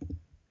Burnham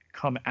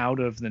come out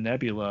of the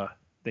nebula,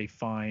 they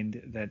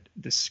find that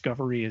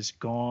Discovery is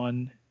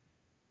gone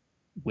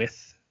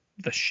with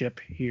the ship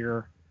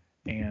here.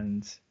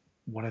 And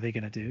what are they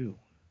going to do?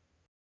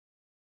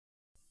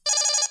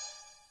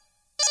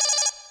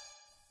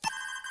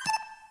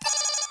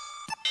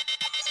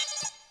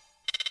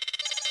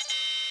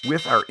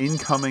 With our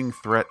incoming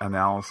threat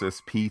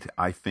analysis, Pete,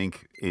 I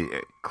think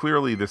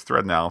clearly this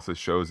threat analysis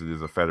shows it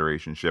is a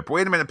Federation ship.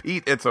 Wait a minute,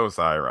 Pete, it's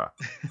Osira.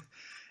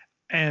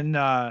 And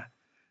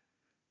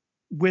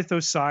with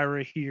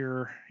Osira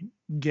here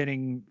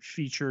getting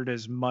featured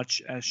as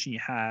much as she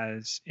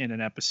has in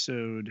an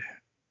episode,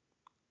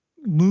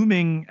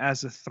 looming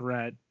as a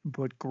threat,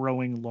 but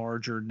growing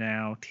larger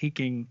now,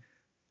 taking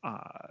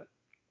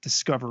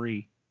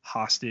Discovery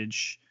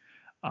hostage.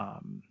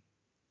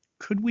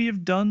 Could we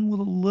have done with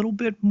a little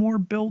bit more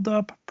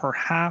buildup?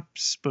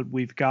 Perhaps, but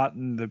we've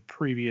gotten the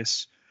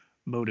previous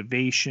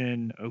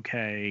motivation.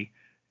 Okay,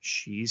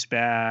 she's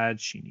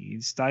bad. She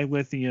needs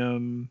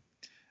dilithium.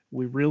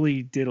 We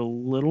really did a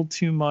little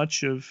too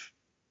much of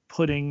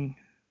putting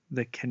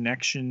the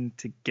connection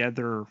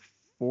together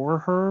for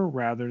her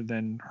rather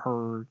than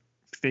her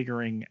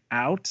figuring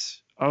out,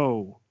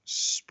 oh,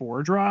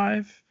 spore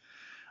drive.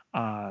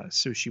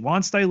 So she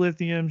wants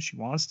dilithium. She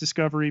wants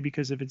Discovery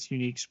because of its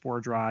unique spore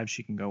drive.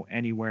 She can go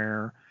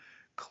anywhere.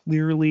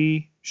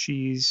 Clearly,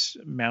 she's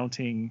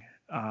mounting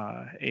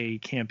a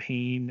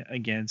campaign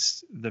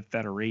against the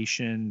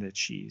Federation, that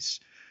she's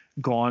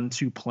gone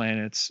to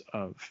planets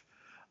of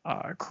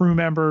crew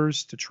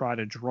members to try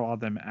to draw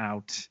them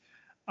out.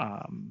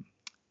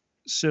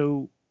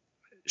 So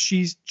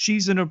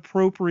she's an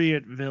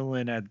appropriate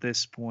villain at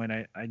this point.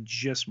 I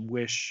just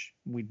wish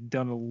we'd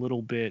done a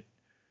little bit.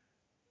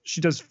 She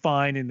does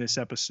fine in this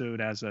episode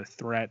as a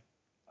threat.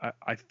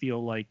 I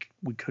feel like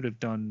we could have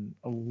done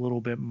a little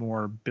bit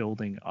more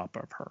building up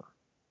of her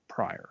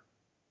prior.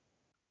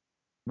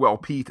 Well,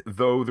 Pete,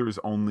 though there's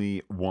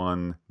only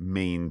one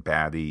main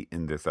baddie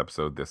in this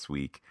episode this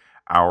week,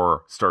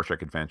 our Star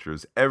Trek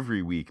adventures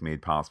every week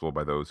made possible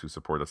by those who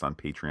support us on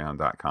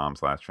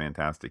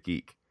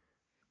patreon.com/fantasticgeek.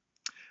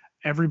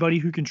 Everybody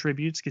who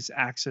contributes gets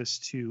access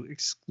to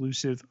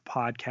exclusive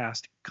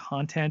podcast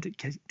content. It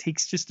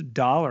takes just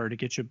 $1 to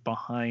get you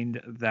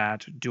behind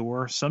that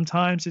door.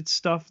 Sometimes it's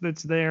stuff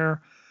that's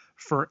there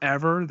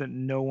forever that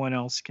no one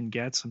else can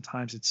get.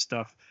 Sometimes it's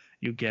stuff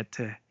you get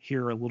to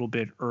hear a little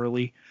bit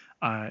early.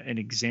 An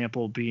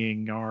example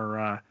being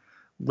our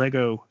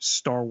Lego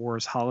Star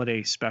Wars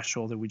holiday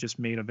special that we just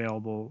made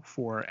available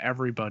for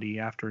everybody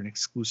after an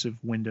exclusive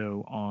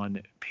window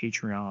on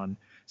Patreon,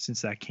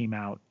 since that came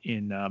out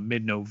in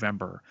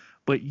mid-November.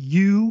 But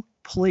you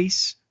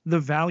place the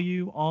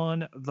value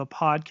on the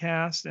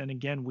podcast. And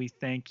again, we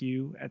thank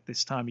you at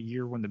this time of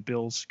year when the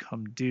bills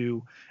come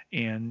due,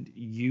 and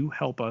you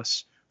help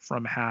us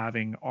from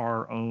having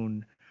our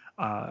own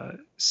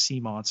sea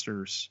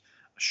monsters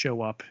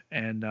show up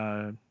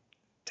and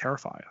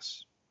terrify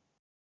us.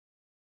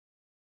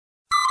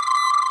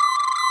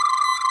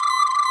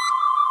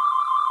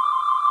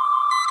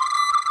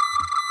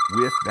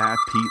 With that,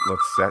 Pete,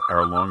 let's set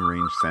our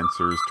long-range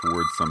sensors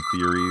towards some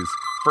theories.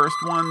 First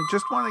one,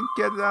 just want to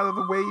get it out of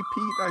the way,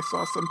 Pete. I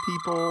saw some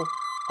people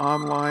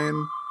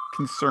online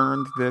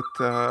concerned that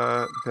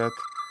that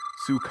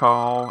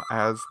Su'Kal,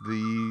 as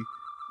the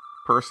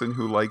person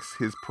who likes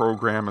his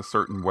program a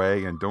certain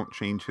way and don't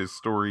change his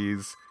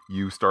stories,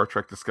 you Star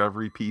Trek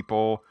Discovery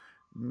people,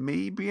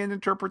 maybe an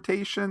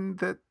interpretation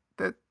that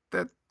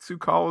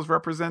Su'Kal is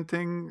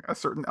representing a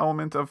certain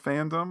element of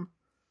fandom.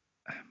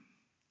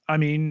 I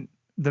mean,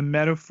 the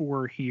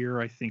metaphor here,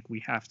 I think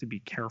we have to be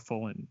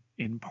careful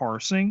in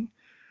parsing.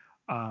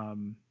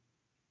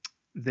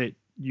 That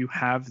you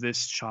have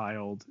this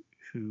child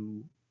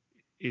who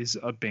is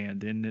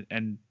abandoned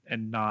and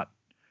not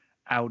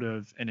out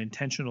of an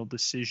intentional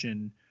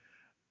decision,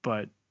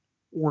 but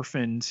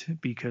orphaned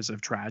because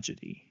of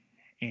tragedy.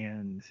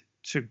 And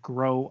to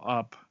grow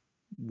up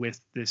with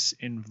this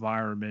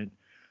environment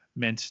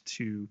meant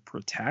to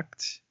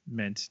protect,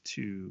 meant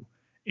to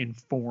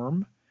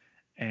inform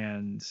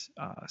and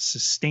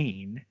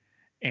sustain,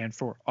 and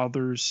for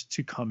others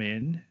to come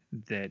in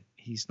that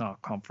he's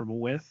not comfortable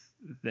with,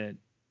 that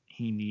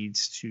he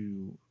needs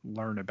to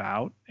learn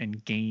about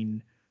and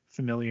gain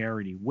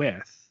familiarity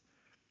with.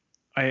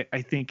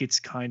 I think it's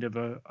kind of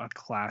a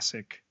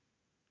classic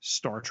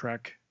Star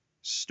Trek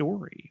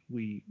story.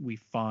 We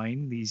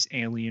find these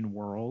alien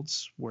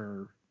worlds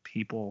where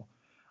people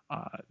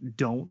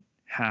don't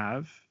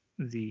have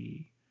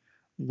the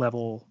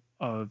level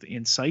of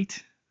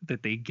insight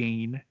that they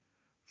gain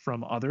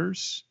from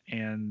others,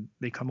 and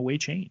they come away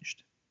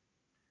changed.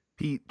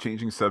 Pete,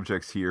 changing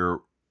subjects here,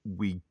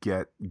 we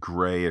get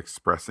Gray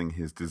expressing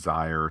his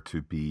desire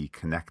to be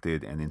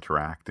connected and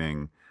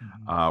interacting.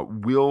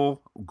 Mhm.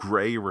 Will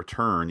Gray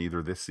return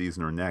either this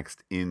season or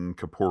next in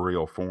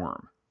corporeal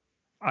form?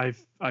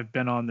 I've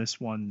been on this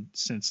one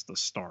since the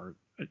start.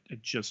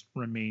 It just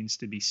remains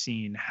to be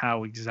seen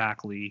how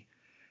exactly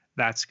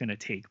that's going to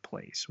take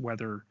place.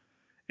 Whether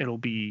it'll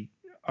be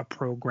a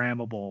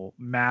programmable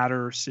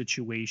matter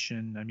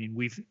situation. I mean,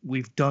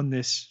 we've done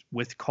this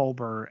with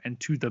Culber, and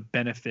to the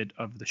benefit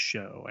of the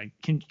show.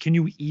 Can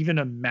you even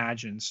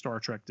imagine Star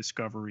Trek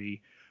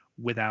Discovery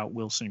without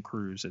Wilson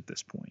Cruz at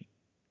this point?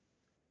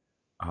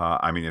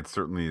 I mean, it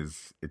certainly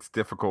is. It's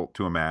difficult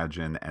to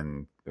imagine,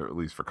 and or at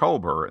least for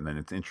Culber, and then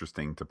it's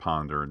interesting to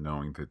ponder,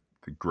 knowing that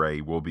the Gray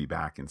will be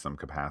back in some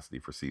capacity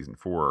for season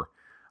 4.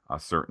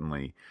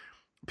 Certainly,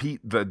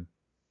 Pete, the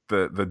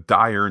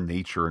dire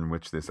nature in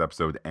which this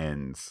episode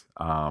ends.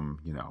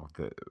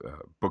 The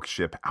book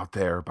ship out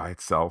there by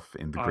itself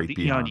in the great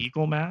The Eon beyond.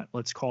 Eagle, Matt.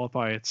 Let's call it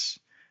by its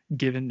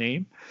given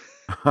name.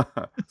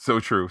 So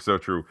true, so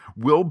true.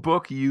 Will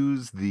Book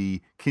use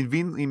the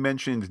conveniently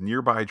mentioned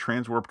nearby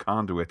transwarp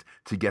conduit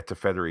to get to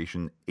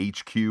Federation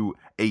HQ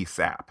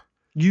ASAP?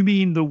 You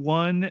mean the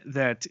one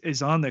that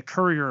is on the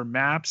courier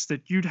maps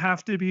that you'd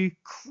have to be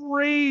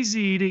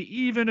crazy to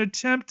even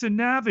attempt to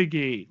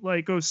navigate,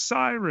 like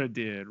Osira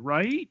did,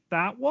 right?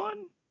 That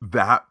one?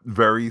 That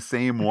very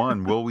same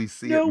one. Will we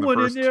see it No in the one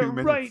in first their 2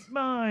 minutes? right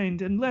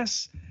mind,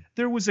 unless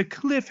there was a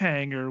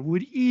cliffhanger,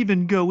 would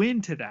even go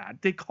into that.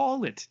 They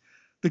call it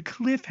the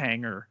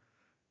cliffhanger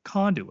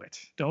conduit,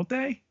 don't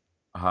they?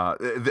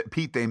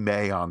 Pete, they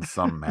may on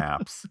some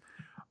maps.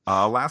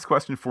 Last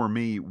question for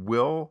me.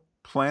 Will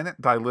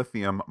Planet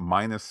Dilithium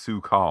minus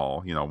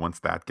Su'Kal, once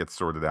that gets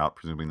sorted out,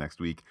 presumably next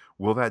week,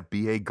 will that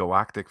be a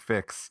galactic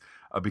fix?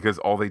 Because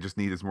all they just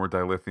need is more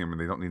dilithium and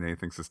they don't need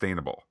anything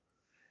sustainable.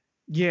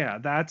 Yeah,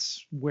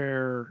 that's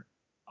where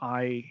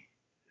I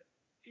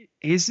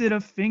is it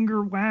a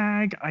finger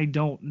wag? I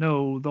don't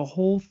know. The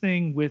whole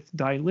thing with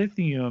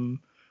dilithium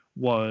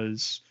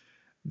was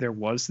there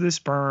was this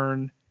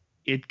burn.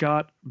 It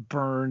got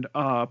burned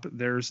up.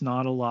 There's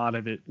not a lot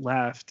of it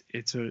left.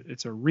 It's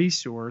a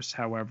resource.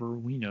 However,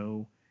 we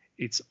know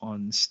it's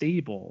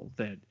unstable,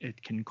 that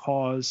it can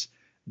cause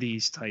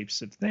these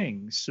types of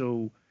things.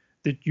 So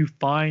that you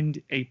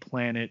find a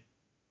planet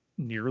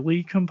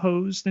nearly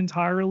composed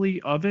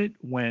entirely of it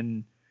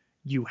when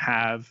you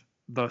have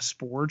the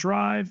spore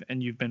drive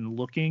and you've been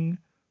looking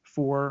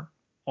for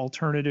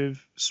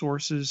alternative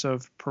sources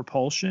of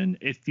propulsion,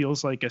 it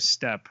feels like a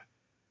step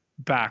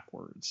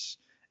backwards.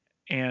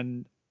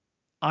 And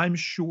I'm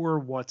sure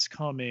what's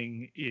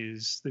coming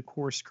is the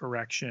course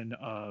correction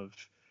of,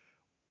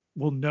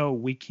 well, no,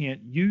 we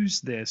can't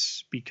use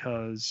this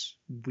because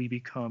we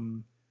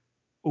become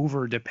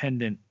over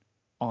dependent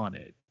on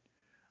it.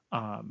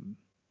 Um,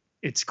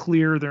 it's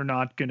clear they're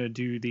not going to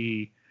do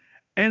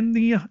and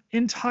the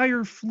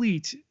entire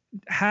fleet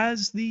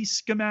has the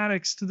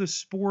schematics to the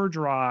spore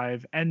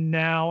drive and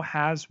now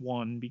has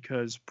one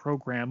because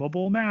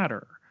programmable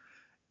matter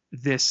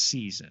this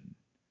season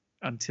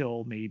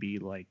until maybe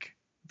like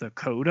the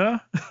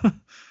coda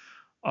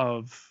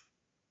of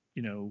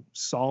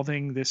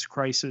solving this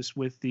crisis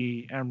with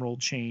the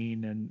Emerald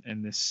Chain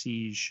and this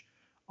siege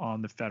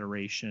on the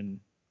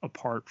Federation,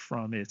 apart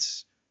from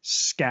its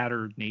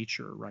scattered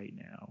nature right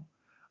now.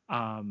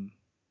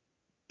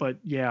 But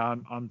yeah,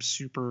 I'm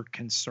super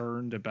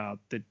concerned about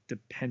the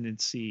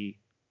dependency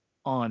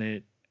on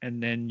it,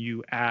 and then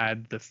you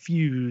add the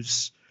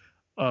fuse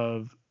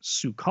of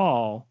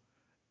Su'Kal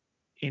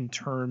in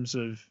terms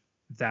of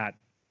that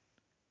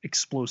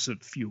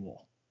explosive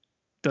fuel.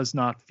 Does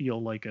not feel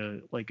like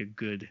a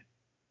good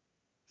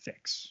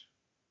fix.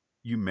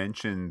 You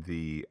mentioned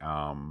the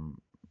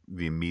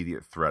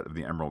immediate threat of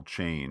the Emerald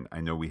Chain. I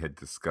know we had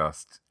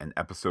discussed an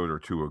episode or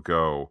two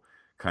ago,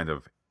 kind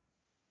of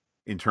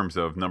in terms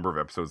of number of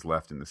episodes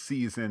left in the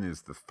season.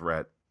 Is the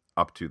threat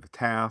up to the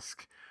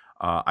task?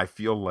 I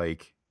feel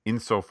like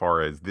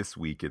insofar as this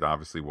week it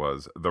obviously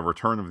was the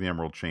return of the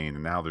Emerald Chain,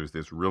 and now there's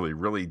this really,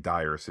 really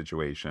dire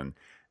situation.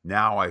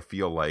 Now I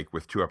feel like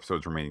with 2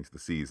 episodes remaining to the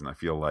season, I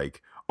feel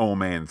like, oh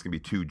man, it's going to be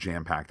 2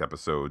 jam-packed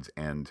episodes,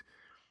 and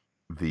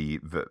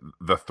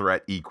the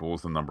threat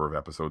equals the number of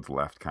episodes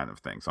left kind of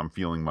thing. So I'm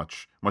feeling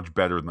much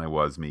better than I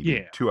was maybe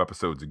Yeah, 2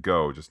 episodes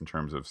ago, just in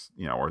terms of,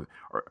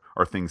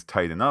 are things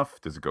tight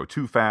enough? Does it go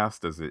too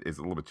fast? Is it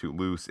a little bit too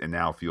loose? And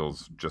now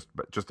feels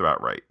just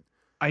about right.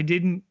 I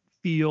didn't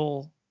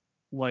feel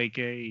like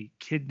a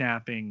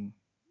kidnapping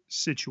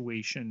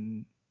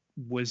situation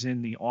was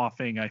in the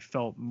offing. I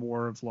felt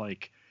more of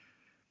like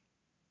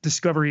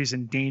Discovery is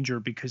in danger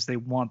because they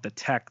want the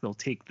tech, they'll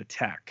take the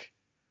tech.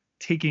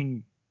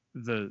 Taking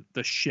the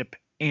ship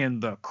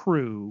and the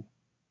crew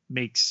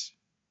makes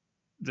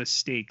the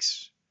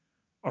stakes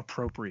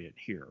appropriate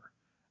here.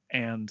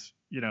 And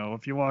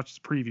if you watch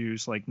the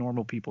previews like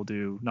normal people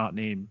do, not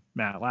named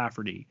Matt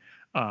Lafferty,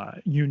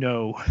 you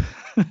know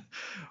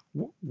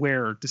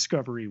where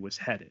Discovery was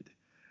headed.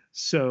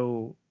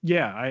 So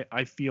yeah,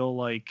 I feel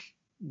like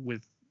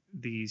with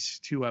these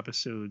 2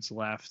 episodes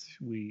left,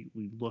 we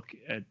look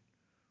at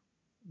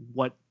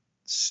what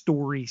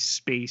story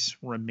space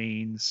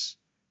remains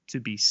to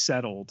be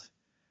settled,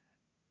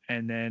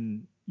 and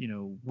then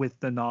with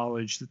the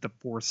knowledge that the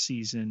 4th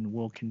season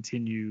will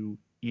continue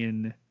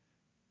in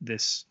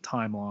this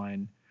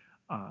timeline,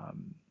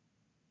 um,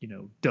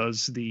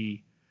 does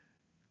the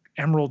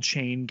Emerald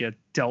Chain get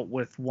dealt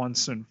with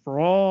once and for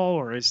all,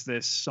 or is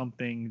this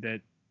something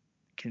that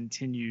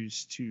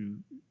continues to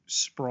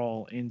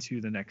sprawl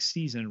into the next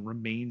season?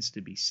 Remains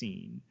to be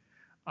seen.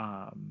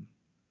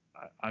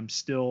 I'm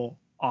still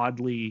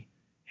oddly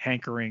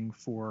hankering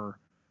for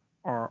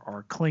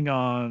our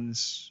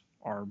Klingons,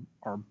 our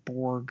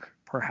Borg,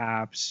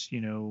 perhaps.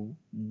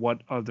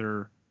 What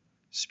other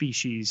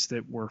species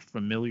that we're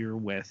familiar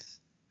with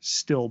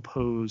still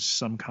pose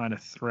some kind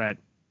of threat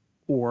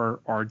or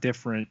are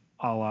different,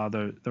 a la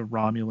the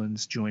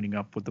Romulans joining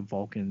up with the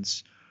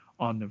Vulcans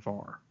on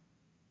Navarre.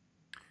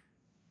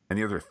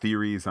 Any other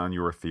theories on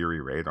your theory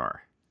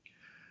radar?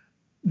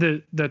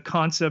 The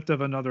concept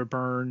of another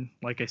burn,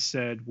 like I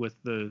said, with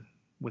the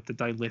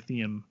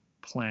dilithium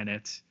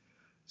planet.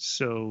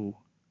 So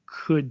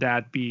could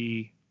that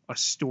be a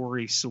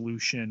story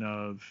solution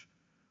of,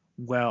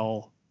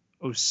 well,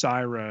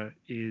 Osira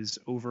is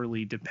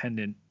overly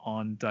dependent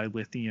on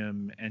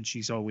dilithium and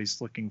she's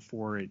always looking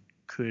for it?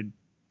 Could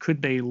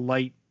they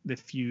light the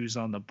fuse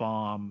on the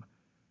bomb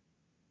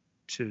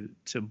to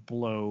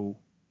blow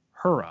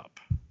her up?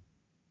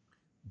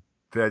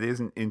 That is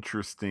an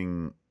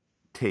interesting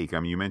take. I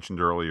mean, you mentioned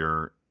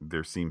earlier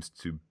there seems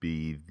to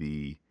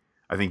be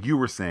I think you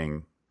were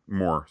saying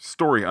more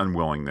story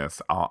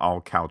unwillingness.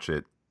 I'll couch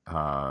it.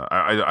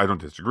 I don't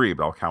disagree,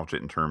 but I'll couch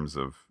it in terms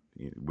of,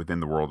 within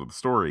the world of the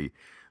story.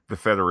 The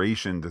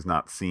Federation does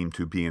not seem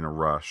to be in a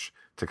rush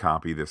to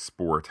copy this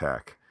spore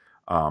tech,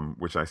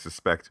 which I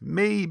suspect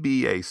may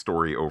be a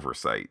story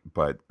oversight,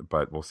 but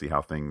we'll see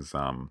how things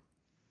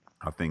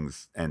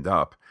end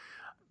up.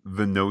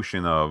 The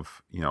notion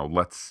of,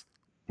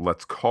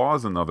 let's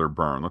cause another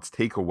burn, let's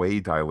take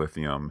away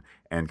dilithium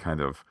and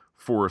kind of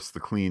force the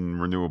clean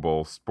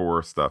renewable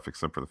spore stuff,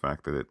 except for the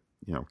fact that it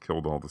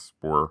killed all the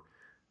spore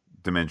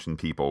dimension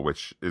people,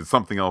 which is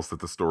something else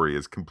that the story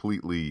is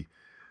completely,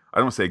 I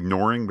don't want to say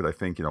ignoring, but I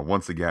think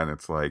once again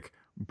it's like,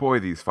 boy,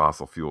 these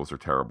fossil fuels are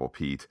terrible,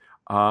 Pete.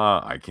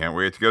 I can't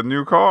wait to get a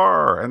new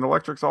car, and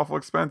electric's awful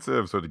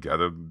expensive, so to get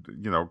a,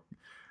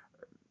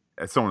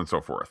 so on and so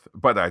forth.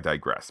 But I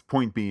digress.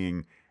 Point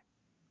being,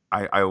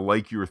 I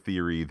like your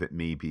theory that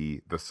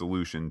maybe the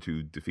solution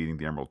to defeating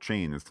the Emerald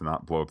Chain is to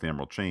not blow up the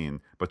Emerald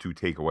Chain, but to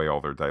take away all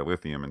their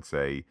dilithium and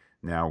say,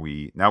 now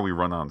we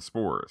run on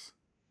spores.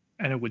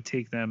 And it would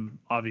take them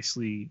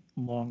obviously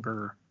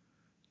longer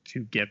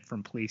to get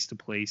from place to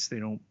place. They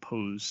don't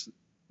pose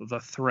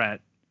the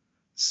threat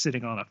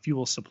sitting on a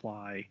fuel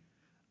supply.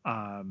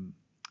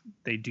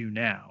 They do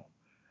now.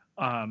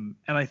 And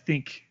I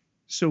think,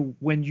 so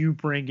when you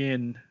bring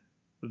in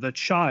the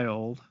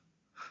child,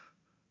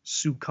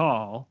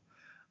 Su'Kal,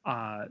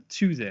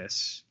 to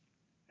this,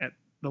 at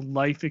the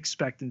life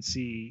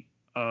expectancy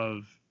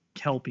of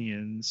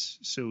Kelpians,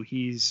 so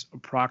he's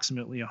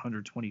approximately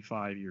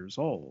 125 years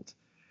old,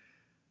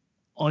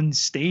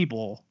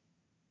 unstable.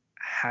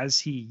 Has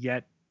he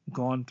yet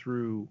gone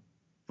through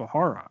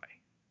Vahari?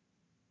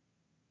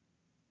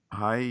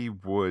 I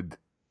would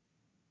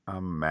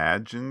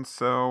imagine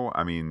so.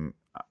 I mean,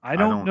 I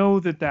don't know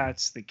that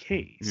that's the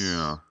case.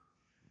 Yeah.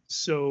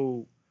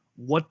 So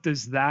what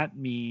does that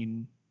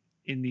mean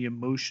in the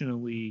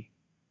emotionally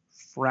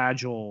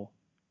fragile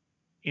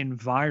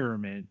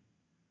environment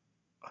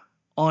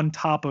on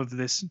top of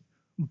this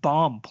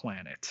bomb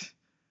planet?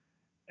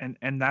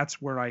 And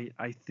that's where I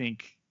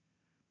think,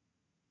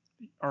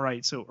 all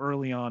right, so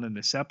early on in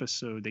this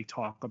episode, they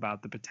talk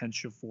about the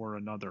potential for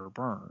another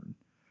burn.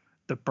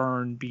 The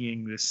burn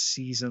being this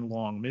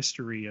season-long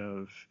mystery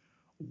of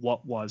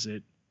what was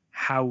it,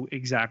 how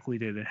exactly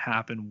did it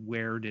happen,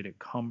 where did it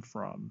come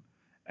from,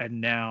 and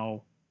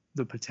now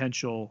the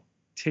potential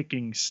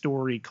ticking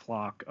story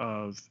clock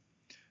of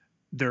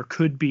there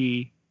could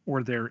be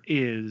or there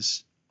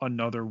is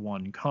another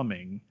one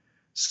coming.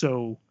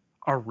 So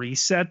a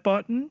reset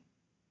button,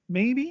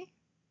 maybe,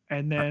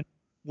 and then,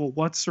 well,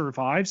 what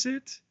survives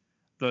it?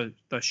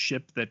 the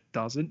ship that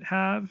doesn't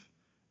have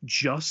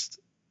just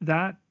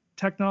that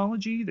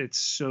technology, that's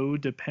so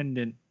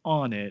dependent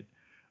on it.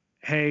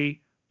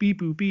 Hey,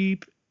 beep boop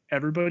beep,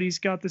 everybody's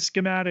got the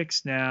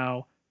schematics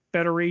now.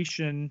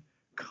 Federation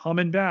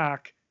coming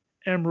back.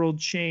 Emerald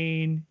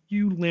Chain,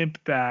 you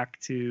limp back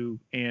to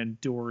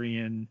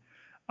Andorian,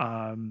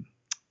 um,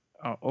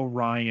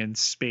 Orion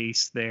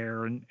space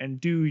there, and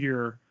do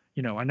your,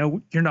 I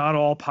know you're not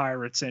all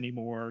pirates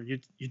anymore.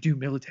 You do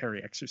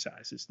military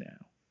exercises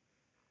now.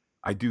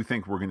 I do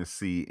think we're going to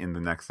see in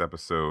the next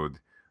episode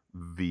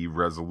the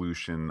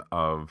resolution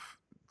of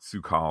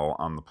Sukal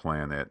on the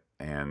planet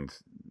and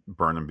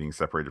Burnham being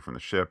separated from the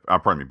ship.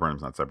 Pardon me,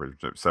 Burnham's not separated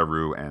from the ship.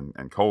 Saru and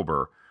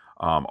Culber.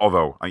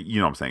 Although, you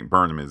know what I'm saying,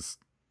 Burnham,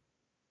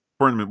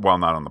 while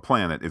not on the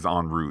planet, is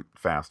en route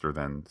faster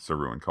than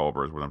Saru and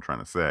Culber, is what I'm trying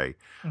to say.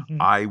 Mm-hmm.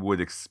 I would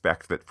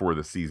expect that for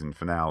the season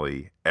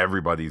finale,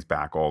 everybody's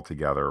back all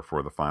together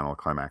for the final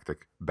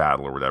climactic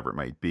battle or whatever it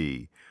might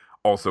be.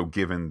 Also,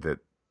 given that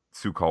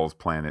Sukal's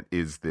planet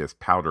is this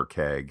powder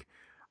keg,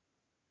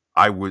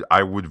 I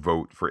would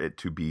vote for it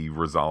to be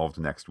resolved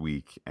next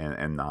week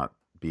and not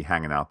be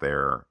hanging out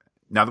there.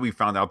 Now that we've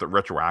found out that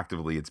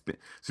retroactively it's been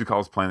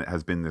Sukal's planet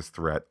has been this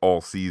threat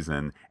all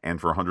season and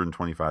for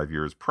 125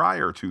 years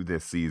prior to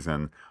this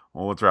season,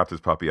 well, let's wrap this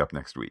puppy up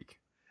next week.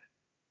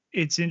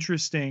 It's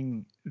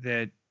interesting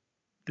that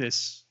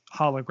this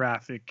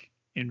holographic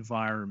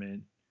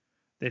environment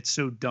that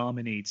so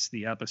dominates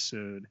the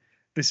episode,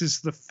 this is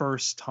the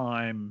first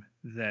time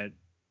that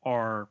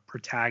our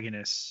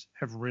protagonists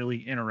have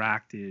really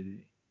interacted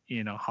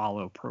in a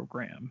holo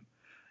program.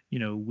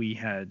 We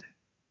had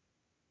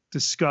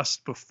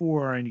discussed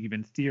before and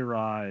even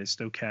theorized,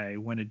 okay,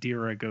 when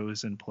Adira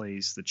goes and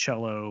plays the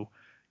cello,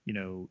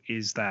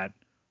 is that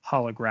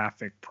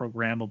holographic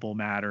programmable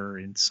matter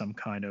in some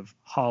kind of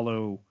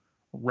holo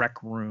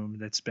rec room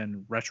that's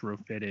been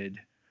retrofitted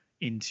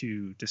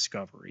into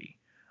Discovery?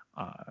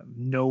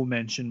 No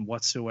mention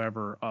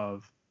whatsoever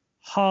of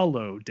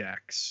holo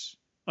decks,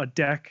 a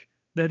deck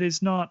that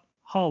is not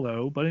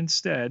hollow, but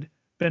instead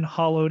been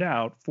hollowed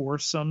out for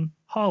some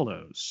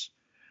hollows.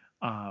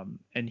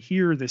 And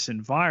here, this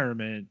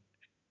environment,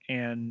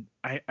 and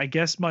I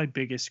guess my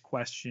biggest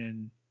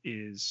question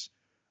is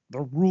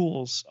the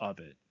rules of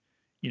it.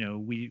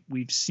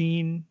 We've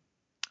seen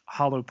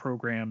holo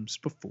programs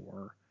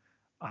before,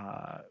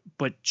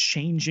 but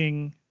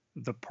changing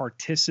the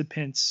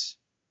participants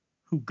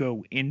who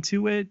go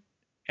into it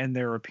and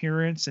their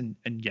appearance, and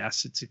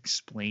yes, it's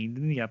explained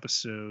in the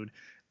episode,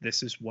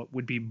 this is what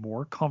would be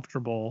more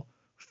comfortable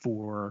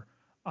for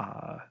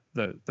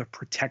the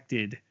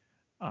protected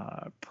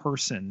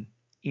person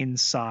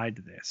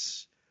inside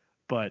this.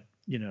 But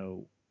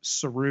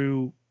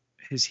Saru,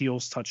 his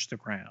heels touch the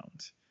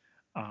ground.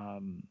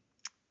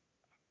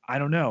 I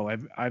don't know.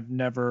 I've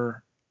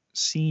never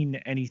seen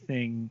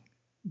anything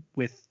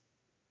with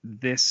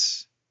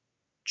this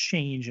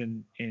change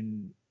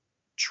in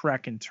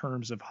Trek in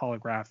terms of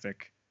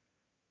holographic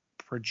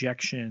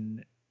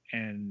projection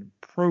and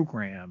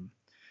program.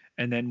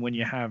 And then when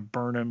you have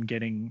Burnham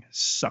getting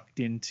sucked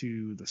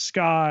into the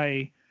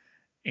sky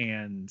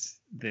and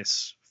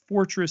this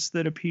fortress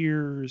that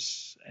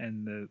appears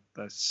and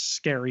the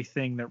scary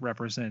thing that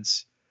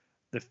represents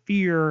the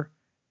fear,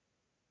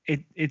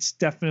 it's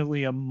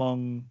definitely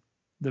among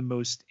the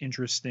most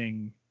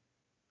interesting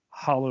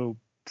holo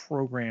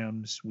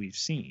programs we've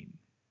seen.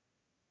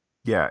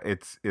 Yeah,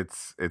 it's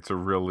a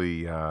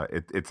really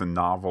it's a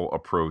novel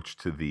approach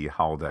to the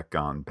holodeck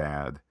gone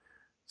bad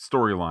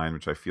storyline,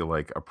 which I feel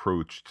like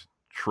approached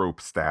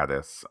trope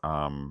status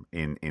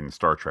in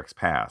Star Trek's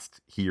past.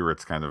 Here,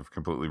 it's kind of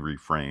completely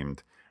reframed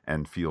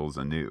and feels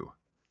anew.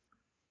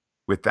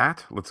 With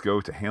that, let's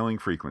go to hailing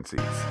frequencies.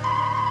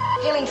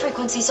 Hailing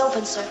frequencies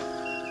open, sir.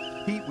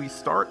 Pete, we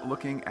start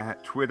looking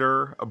at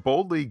Twitter. A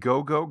boldly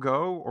go, go,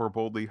 go, or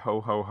boldly ho,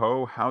 ho,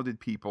 ho. How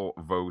did people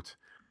vote?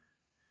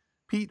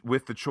 Pete,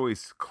 with the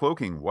choice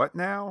cloaking what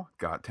now,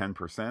 got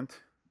 10%.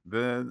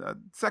 The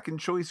second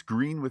choice,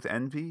 green with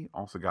envy,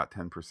 also got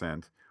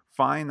 10%.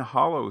 Fine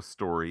hollow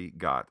story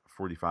got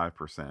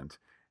 45%.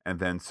 And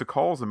then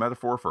Sukal's a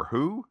metaphor for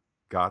who?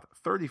 Got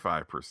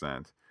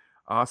 35%.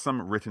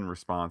 Some written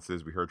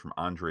responses. We heard from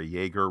Andre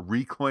Yeager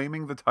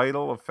reclaiming the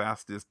title of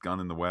fastest gun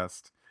in the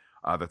West.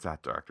 That's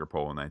at Dr.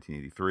 Polo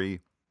 1983.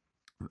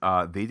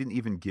 They didn't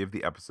even give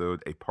the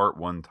episode a part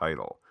 1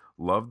 title.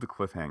 Loved the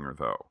cliffhanger,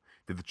 though.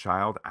 Did the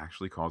child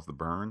actually cause the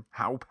burn?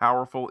 How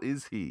powerful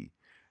is he?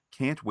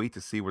 Can't wait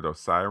to see what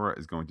Osira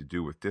is going to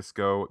do with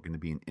Disco. Going to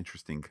be an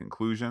interesting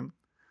conclusion.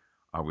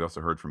 We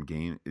also heard from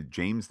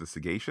James the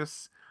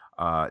Sagacious.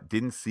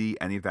 Didn't see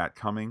any of that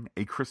coming.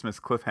 A Christmas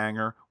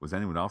cliffhanger. Was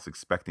anyone else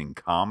expecting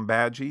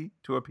Badgie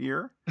to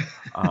appear?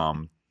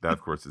 That,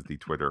 of course, is the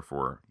Twitter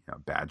for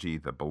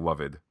Badgie, the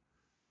beloved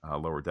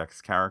Lower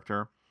Decks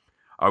character.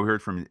 We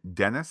heard from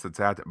Dennis. That's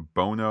at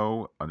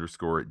Bono_Dio.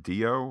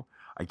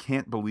 I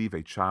can't believe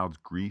a child's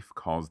grief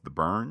caused the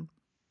burn.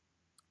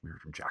 We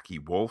heard from Jackie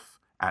Wolf,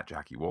 at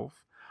Jackie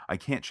Wolf. I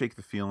can't shake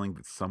the feeling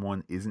that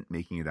someone isn't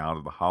making it out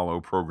of the holo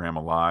program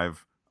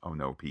alive. Oh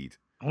no, Pete.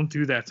 Don't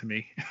do that to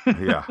me.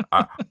 Yeah,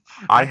 I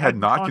I had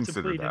hadn't not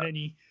considered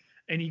contemplated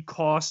that. any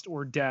cost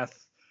or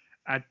death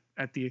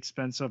at the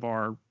expense of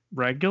our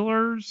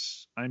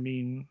regulars. I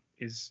mean,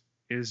 is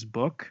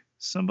Book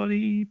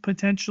somebody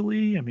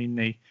potentially? I mean,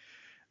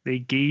 they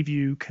gave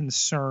you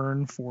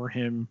concern for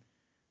him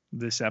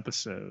this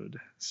episode,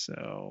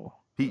 so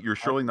Pete, you're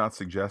surely not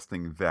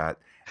suggesting that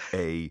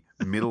a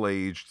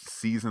middle-aged,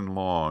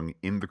 season-long,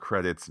 in the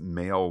credits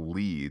male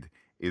lead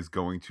is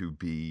going to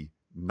be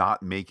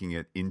not making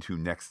it into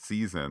next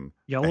season.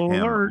 yellow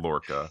Ahem, alert.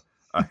 Lorca.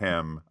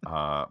 Ahem,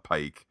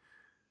 Pike.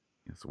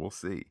 So we'll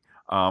see.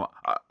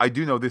 I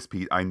do know this,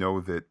 Pete. I know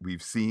that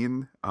we've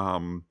seen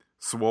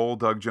swole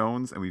Doug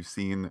Jones, and we've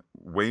seen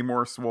way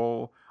more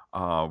swole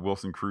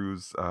Wilson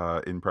Cruz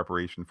in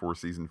preparation for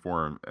season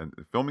 4 and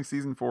filming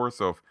season 4.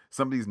 So if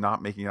somebody's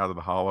not making it out of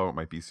the hollow, it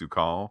might be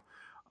Sukal.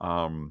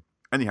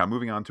 Anyhow,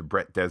 moving on to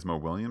Brett Desmo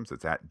Williams.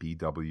 It's at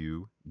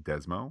BW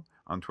Desmo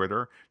on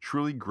Twitter.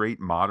 Truly great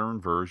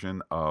modern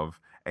version of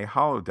a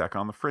holodeck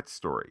on the Fritz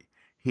story.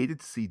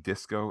 Hated to see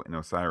Disco in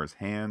Osiris'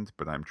 hand,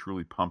 but I'm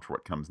truly pumped for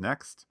what comes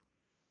next.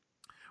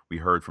 We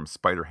heard from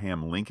Spider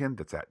Ham Lincoln,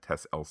 that's at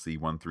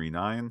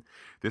TessLC139.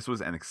 This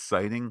was an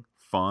exciting,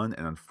 fun,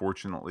 and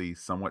unfortunately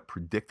somewhat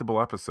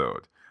predictable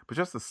episode. But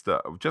just with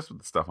the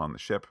stuff on the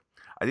ship,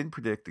 I didn't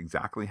predict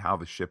exactly how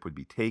the ship would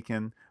be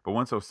taken, but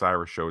once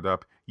Osiris showed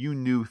up, you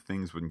knew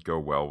things wouldn't go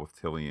well with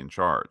Tilly in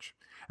charge.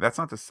 And that's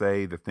not to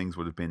say that things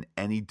would have been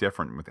any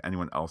different with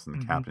anyone else in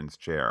the captain's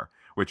chair.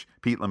 Which,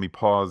 Pete, let me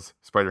pause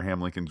Spider Ham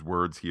Lincoln's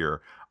words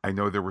here. I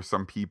know there were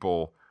some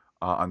people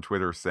on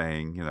Twitter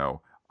saying,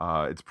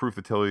 it's proof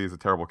that Tilly is a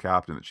terrible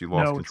captain, that she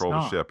lost control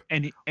of the ship.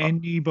 And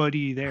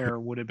anybody there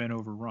would have been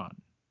overrun.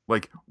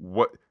 Like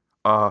what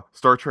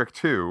Star Trek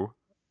 2,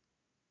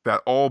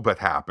 that all but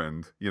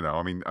happened.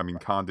 I mean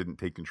Khan didn't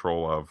take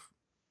control of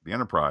the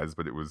Enterprise,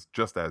 but it was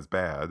just as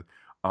bad.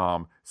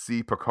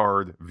 See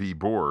Picard v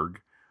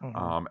Borg,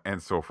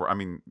 and so forth. I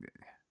mean,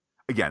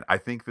 again, I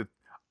think that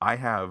I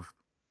have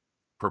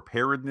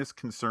preparedness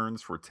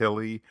concerns for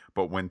Tilly,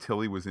 but when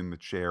Tilly was in the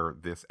chair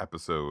this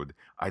episode,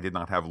 I did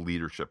not have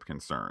leadership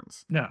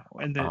concerns. No,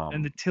 and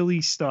the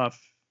Tilly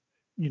stuff,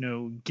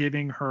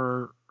 giving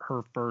her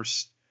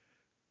first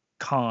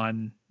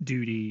con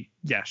duty.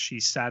 Yes, she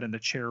sat in the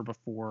chair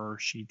before.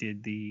 She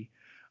did the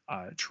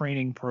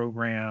training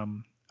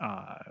program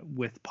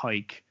with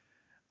Pike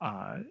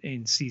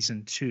in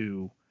season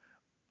 2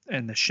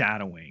 and the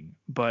shadowing.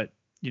 But,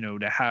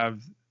 to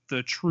have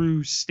the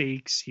true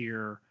stakes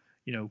here,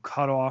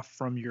 cut off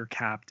from your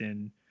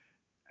captain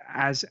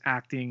as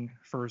acting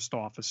first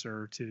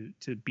officer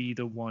to be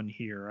the one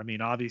here. I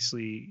mean,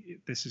 obviously,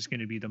 this is going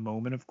to be the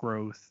moment of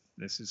growth.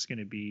 This is going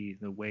to be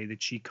the way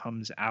that she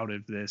comes out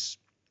of this,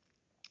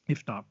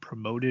 if not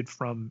promoted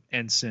from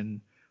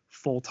ensign,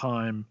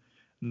 full-time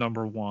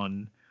number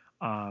 1.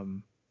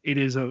 It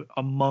is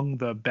among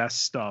the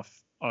best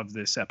stuff of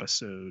this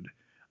episode,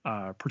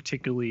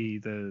 particularly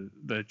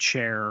the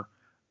chair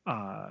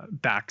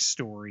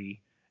backstory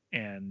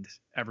and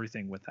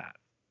everything with that.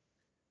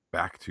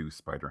 Back to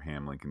Spider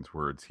Ham Lincoln's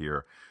words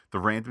here. The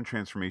random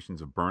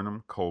transformations of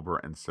Burnham, Culber,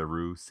 and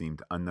Saru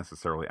seemed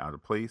unnecessarily out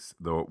of place,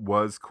 though it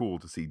was cool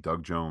to see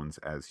Doug Jones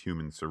as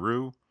human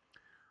Saru.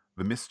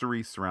 The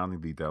mystery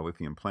surrounding the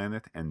dilithium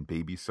planet and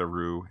baby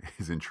Saru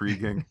is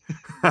intriguing.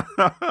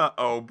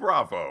 Oh,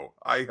 bravo.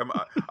 I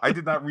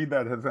did not read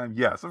that ahead of time.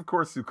 Yes, of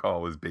course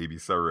Sukal is baby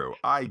Saru.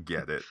 I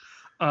get it.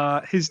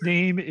 His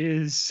name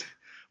is...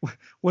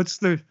 What's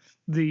the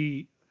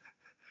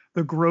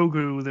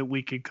Grogu that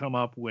we could come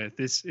up with?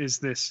 Is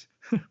this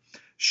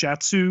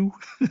Shatsu?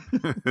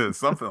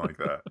 Something like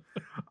that.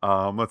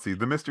 Let's see.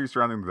 The mystery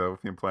surrounding the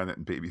dilithium planet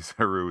and baby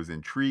Saru is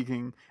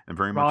intriguing and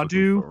very much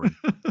looking forward.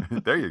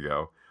 There you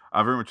go.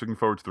 I'm very much looking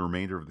forward to the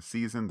remainder of the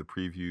season. The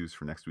previews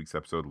for next week's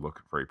episode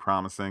look very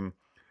promising.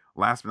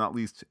 Last but not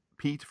least,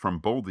 Pete from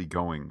Boldly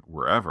Going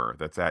Wherever.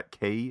 That's at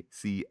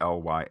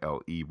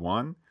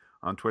KCLYLE1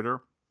 on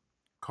Twitter.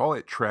 Call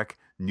it Trek,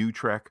 New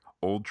Trek,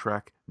 Old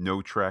Trek,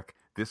 No Trek.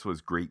 This was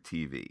great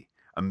TV.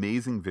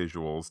 Amazing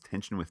visuals,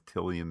 tension with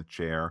Tilly in the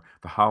chair,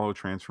 the hollow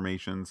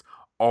transformations.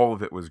 All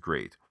of it was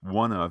great.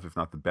 One of, if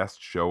not the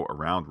best show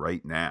around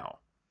right now.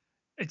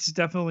 It's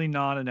definitely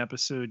not an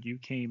episode you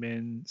came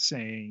in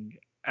saying,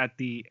 at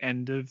the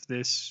end of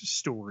this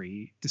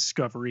story,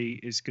 Discovery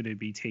is going to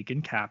be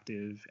taken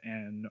captive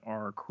and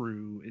our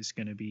crew is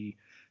going to be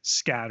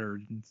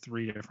scattered in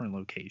 3 different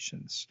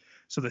locations.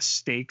 So the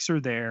stakes are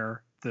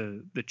there.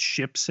 The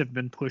chips have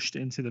been pushed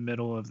into the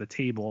middle of the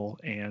table,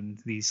 and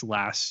these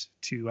last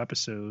 2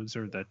 episodes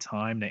are the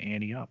time to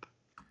ante up.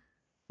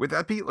 With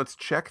that, Pete, let's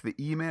check the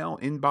email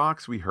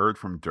inbox. We heard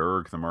from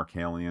Dirg, the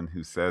Markalian,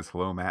 who says,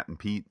 hello, Matt and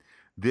Pete.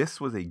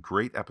 This was a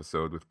great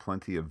episode with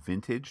plenty of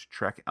vintage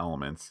Trek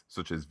elements,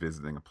 such as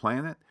visiting a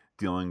planet,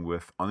 dealing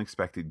with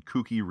unexpected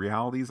kooky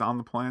realities on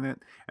the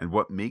planet, and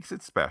what makes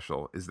it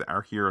special is that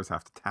our heroes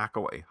have to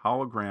tackle a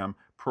hologram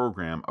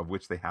program of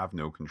which they have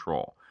no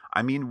control.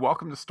 I mean,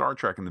 welcome to Star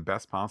Trek in the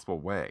best possible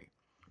way.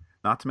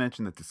 Not to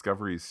mention that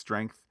Discovery's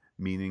strength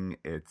meaning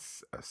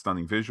its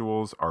stunning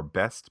visuals are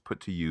best put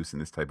to use in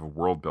this type of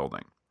world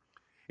building.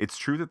 It's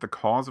true that the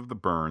cause of the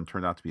burn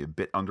turned out to be a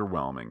bit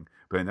underwhelming,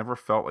 but I never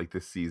felt like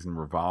this season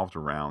revolved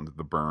around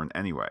the burn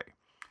anyway.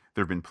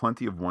 There have been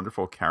plenty of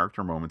wonderful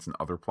character moments in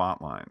other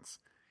plot lines.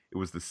 It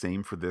was the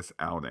same for this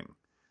outing.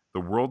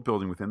 The world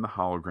building within the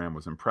hologram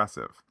was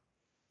impressive.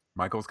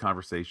 Michael's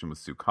conversation with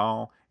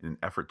Su'Kal in an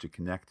effort to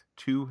connect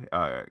to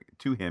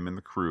him and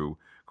the crew,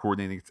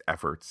 coordinating its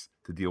efforts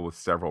to deal with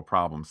several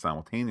problems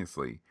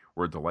simultaneously,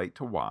 were a delight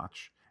to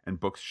watch, and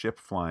Book's ship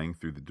flying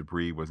through the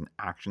debris was an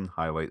action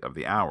highlight of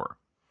the hour.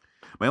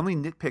 My only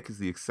nitpick is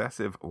the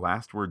excessive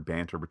last-word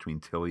banter between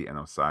Tilly and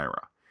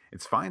Osyraa.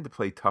 It's fine to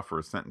play tough for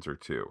a sentence or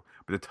two,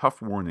 but a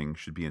tough warning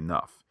should be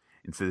enough,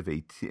 instead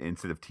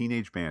of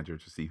teenage banter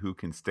to see who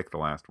can stick the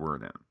last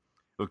word in. It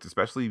looked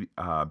especially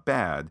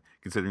bad,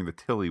 considering that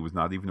Tilly was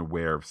not even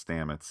aware of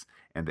Stamets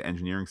and the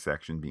engineering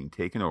section being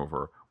taken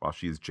over while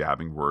she is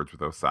jabbing words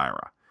with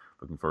Osyraa.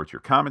 Looking forward to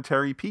your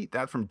commentary, Pete.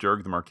 That's from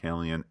Durg the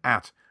Markalian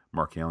at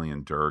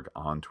MarkalianDurg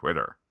on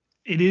Twitter.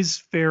 It is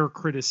fair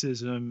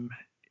criticism.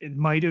 It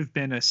might have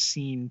been a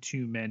scene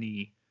too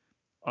many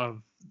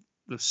of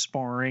the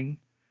sparring,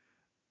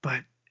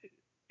 but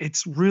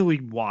it's really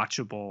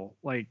watchable.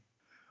 Like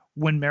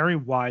when Mary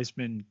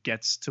Wiseman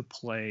gets to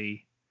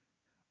play,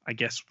 I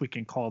guess we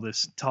can call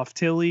this tough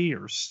Tilly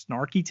or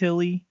snarky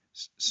Tilly,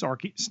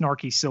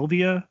 snarky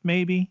Sylvia,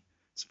 maybe.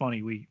 It's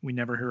funny, we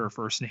never hear her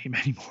first name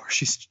anymore.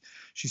 She's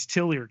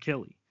Tilly or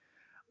Killy.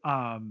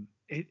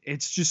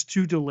 It's just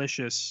too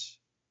delicious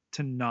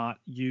to not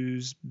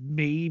use.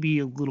 Maybe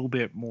a little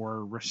bit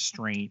more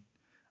restraint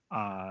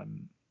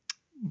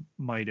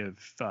might have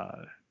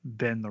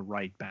been the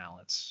right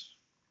balance.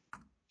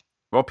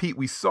 Well, Pete,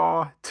 we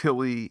saw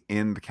Tilly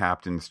in the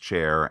captain's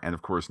chair, and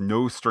of course,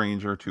 no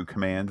stranger to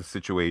command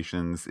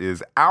situations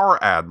is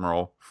our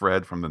Admiral,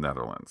 Fred from the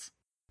Netherlands.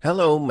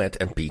 Hello, Matt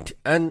and Pete,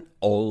 and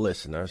all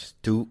listeners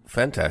to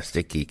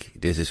Fantastic Geek.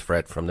 This is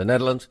Fred from the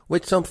Netherlands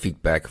with some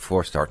feedback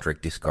for Star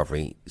Trek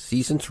Discovery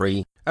Season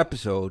 3,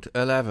 Episode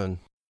 11.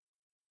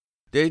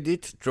 They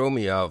did throw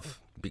me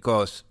off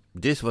because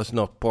this was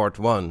not part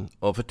 1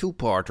 of a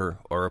 2-parter,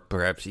 or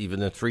perhaps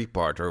even a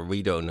 3-parter,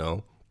 we don't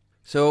know.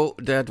 So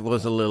that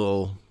was a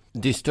little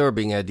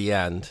disturbing at the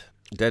end,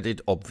 that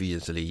it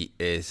obviously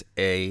is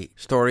a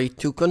story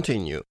to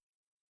continue.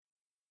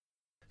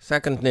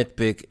 Second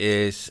nitpick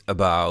is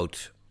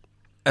about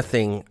a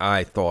thing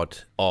I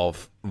thought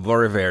of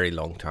for a very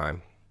long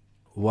time.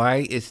 Why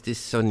is this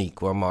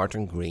Sonequa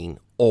Martin Green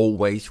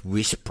always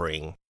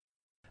whispering?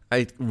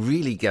 I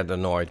really get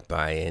annoyed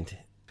by it.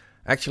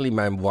 Actually,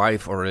 my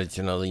wife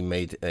originally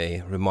made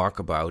a remark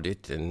about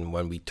it, and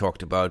when we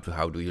talked about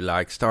how do you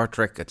like Star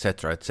Trek,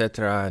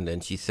 etc., and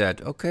then she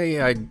said,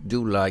 okay, I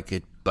do like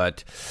it,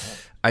 but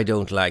I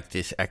don't like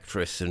this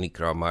actress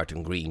Sonequa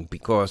Martin Green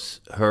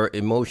because her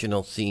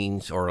emotional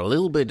scenes, or a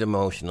little bit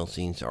emotional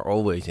scenes, are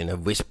always in a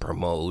whisper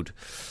mode.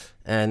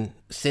 And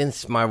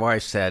since my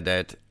wife said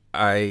that,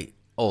 I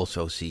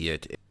also see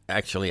it.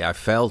 Actually, I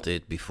felt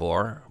it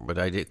before, but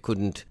I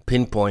couldn't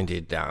pinpoint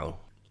it down.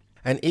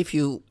 And if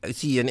you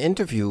see an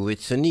interview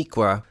with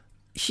Sonequa,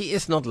 she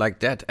is not like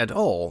that at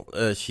all.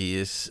 She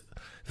is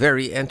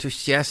very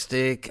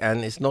enthusiastic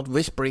and is not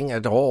whispering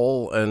at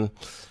all. And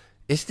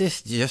is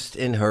this just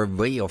in her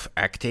way of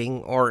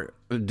acting, or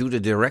do the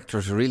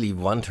directors really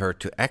want her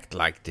to act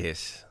like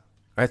this?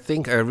 I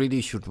think I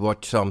really should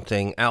watch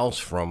something else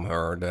from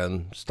her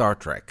than Star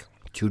Trek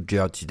to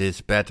judge this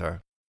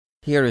better.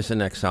 Here is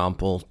an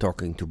example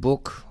talking to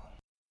Book.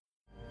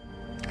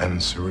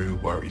 And Saru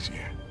worries you.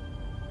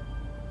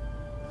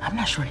 I'm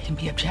not sure he can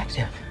be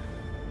objective.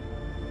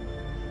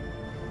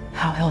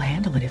 How he'll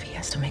handle it if he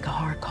has to make a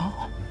hard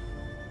call.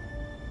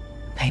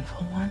 A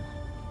painful one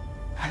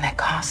that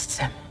costs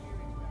him.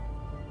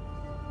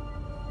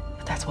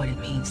 But that's what it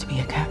means to be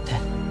a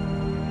captain.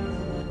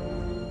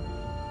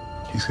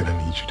 He's gonna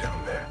need you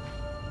down there.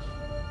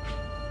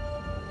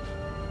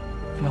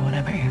 But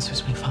whatever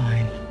answers we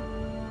find,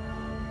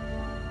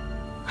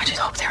 I just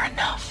hope they're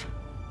enough.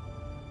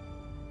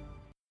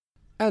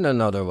 And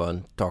another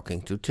one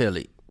talking to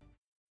Tilly.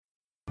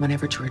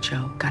 Whenever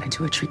Giorgio got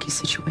into a tricky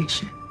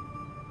situation,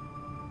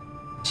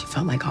 she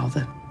felt like all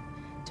the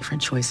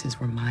different choices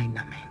were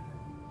mind-numbing.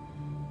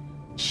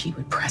 She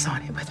would press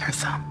on it with her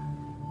thumb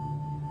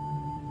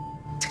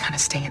to kind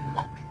of stay in the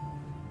moment,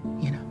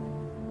 you know.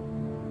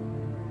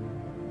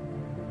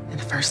 And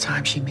the first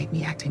time she made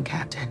me acting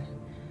captain,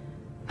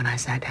 when I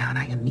sat down,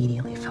 I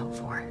immediately fell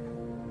for it.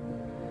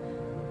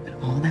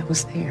 But all that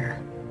was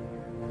there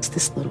was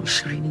this little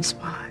shiny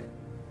spot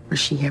where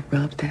she had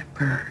rubbed that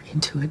burr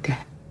into a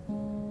dent.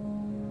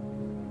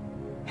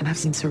 And I've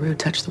seen Saru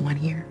touch the one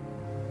here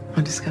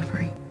on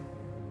Discovery.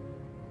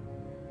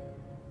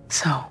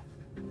 So,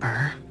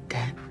 burr,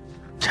 dent,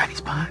 shiny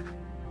spot,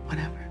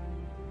 whatever.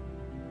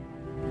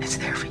 It's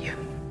there for you.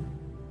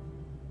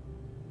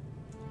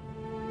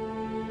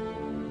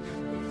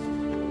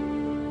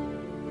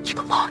 You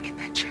belong in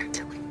that chair,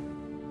 Tilly.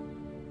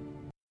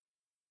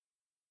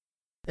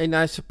 A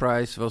nice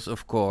surprise was,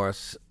 of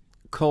course,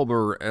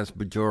 Culber as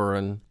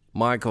Bajoran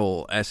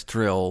Michael as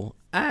Trill,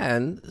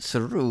 and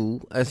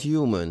Saru as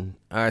human.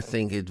 I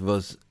think it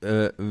was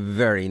a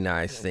very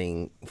nice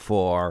thing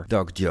for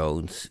Doug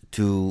Jones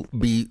to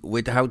be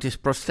without his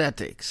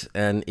prosthetics.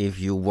 And if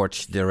you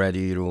watch the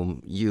Ready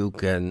Room, you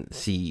can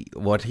see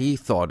what he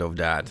thought of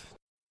that.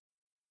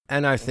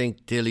 And I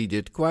think Tilly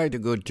did quite a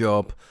good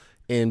job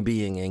in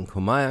being in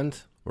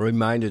command.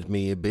 Reminded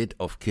me a bit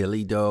of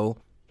Killy though.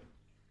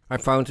 I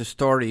found the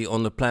story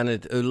on the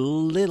planet a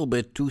little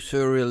bit too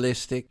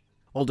surrealistic.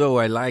 Although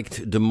I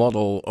liked the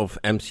model of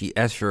MC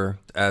Escher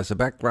as a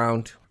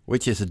background,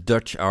 which is a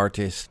Dutch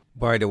artist,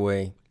 by the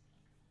way.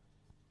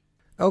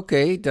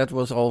 Okay, that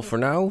was all for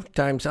now.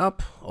 Time's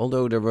up,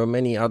 although there were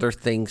many other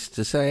things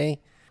to say.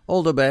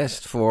 All the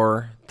best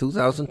for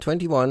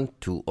 2021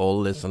 to all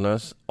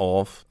listeners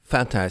of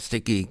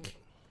Fantastic Geek.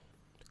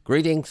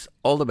 Greetings,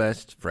 all the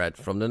best, Fred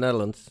from the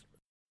Netherlands.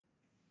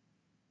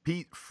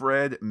 Pete,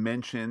 Fred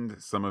mentioned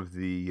some of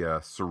the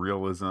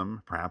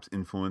surrealism, perhaps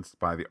influenced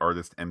by the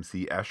artist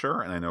MC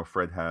Escher, and I know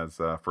Fred has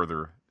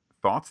further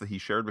thoughts that he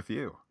shared with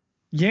you.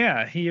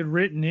 Yeah, he had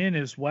written in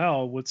as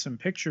well with some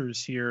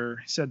pictures here.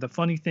 He said the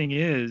funny thing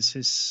is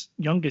his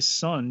youngest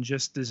son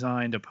just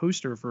designed a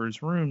poster for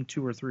his room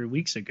 2 or 3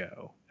 weeks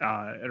ago.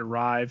 It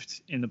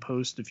arrived in the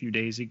post a few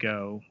days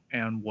ago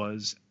and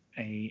was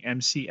a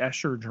MC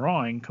Escher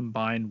drawing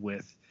combined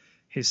with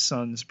his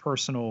son's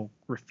personal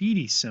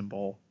graffiti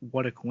symbol.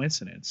 What a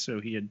coincidence.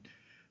 So he had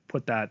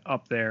put that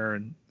up there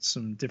and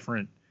some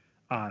different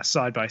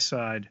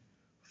side-by-side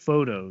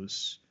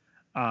photos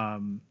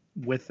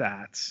with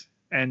that.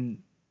 And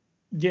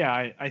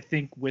yeah, I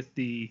think with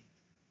the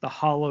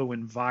hollow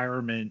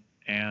environment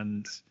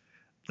and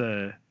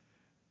the,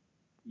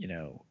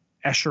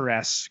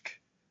 Escher-esque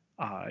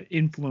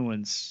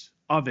influence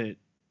of it,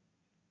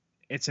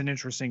 it's an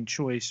interesting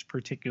choice,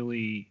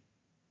 particularly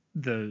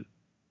the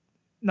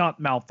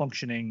not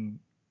malfunctioning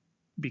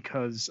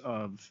because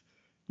of,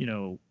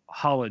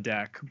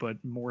 holodeck, but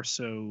more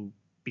so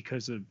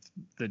because of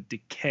the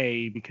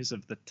decay, because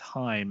of the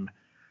time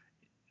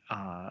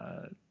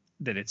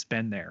that it's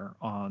been there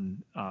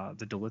on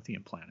the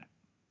Dilithium planet.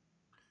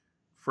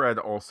 Fred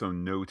also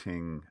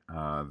noting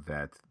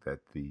that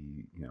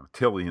the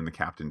Tilly in the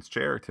captain's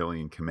chair, Tilly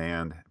in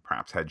command,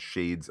 perhaps had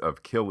shades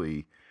of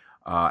Killy,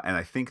 and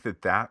I think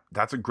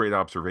that's a great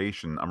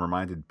observation. I'm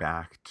reminded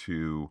back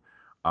to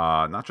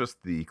not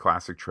just the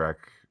classic Trek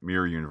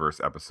Mirror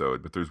Universe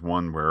episode, but there's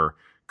one where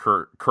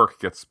Kirk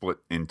gets split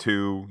in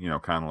two,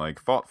 kind of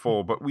like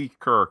thoughtful but weak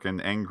Kirk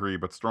and angry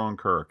but strong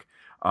Kirk.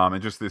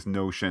 And just this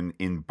notion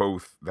in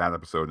both that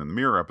episode and the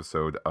Mirror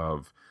episode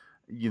of,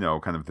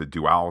 kind of the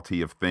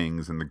duality of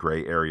things and the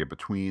gray area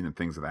between and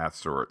things of that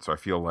sort. So I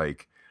feel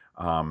like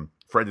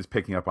Fred is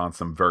picking up on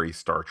some very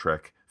Star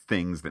Trek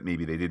things that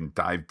maybe they didn't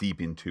dive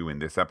deep into in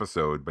this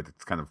episode, but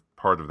it's kind of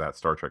part of that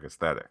Star Trek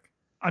aesthetic.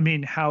 I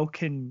mean, how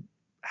can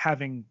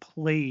having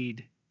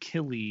played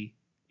Killy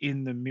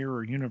in the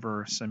Mirror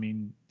Universe,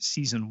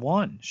 season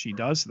 1, she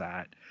does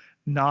that,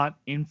 not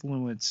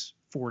influence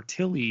for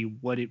Tilly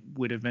what it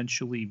would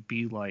eventually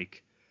be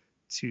like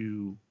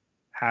to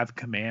have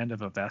command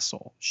of a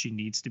vessel. She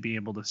needs to be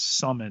able to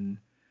summon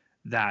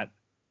that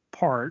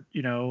part,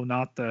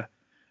 not the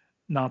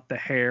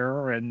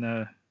hair and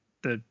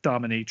the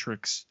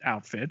dominatrix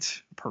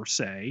outfit per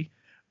se,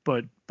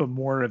 but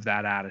more of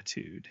that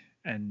attitude.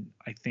 And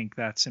I think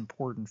that's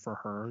important for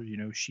her.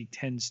 She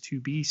tends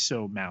to be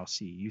so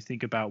mousy. You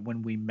think about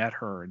when we met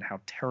her and how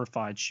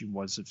terrified she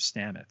was of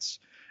Stamets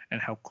and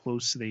how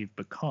close they've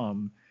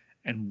become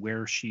and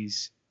where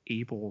she's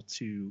able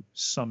to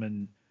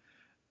summon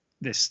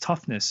this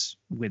toughness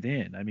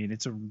within.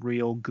 It's a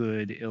real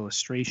good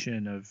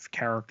illustration of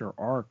character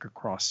arc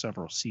across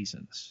several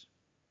seasons.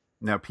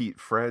 Now, Pete,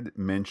 Fred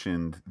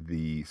mentioned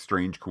the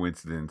strange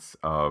coincidence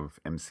of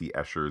MC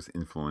Escher's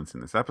influence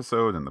in this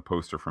episode and the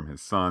poster from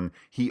his son.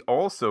 He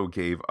also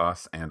gave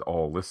us and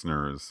all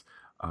listeners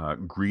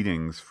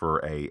greetings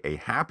for a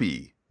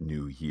happy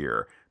new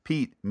year.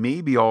 Pete,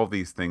 maybe all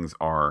these things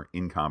are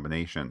in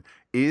combination.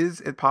 Is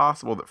it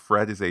possible that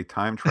Fred is a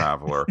time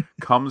traveler,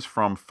 comes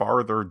from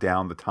farther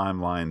down the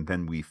timeline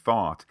than we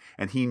thought,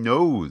 and he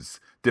knows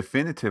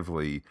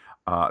definitively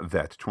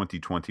that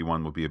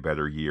 2021 will be a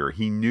better year?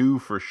 He knew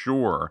for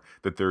sure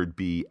that there'd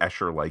be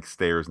Escher-like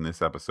stares in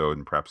this episode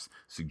and perhaps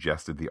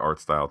suggested the art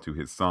style to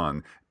his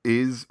son.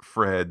 Is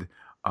Fred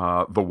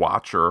the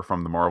Watcher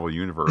from the Marvel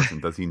Universe,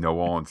 and does he know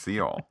all and see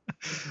all?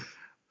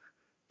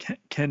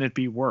 Can it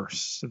be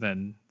worse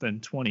than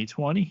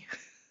 2020?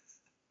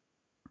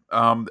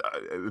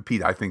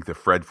 Pete, I think the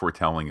Fred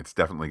foretelling, it's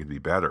definitely going to be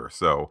better.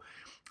 So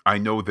I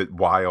know that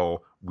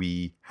while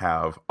we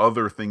have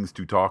other things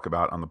to talk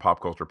about on the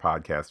Pop Culture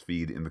Podcast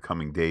feed in the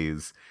coming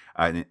days,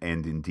 and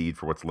indeed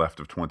for what's left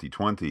of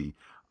 2020,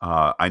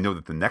 I know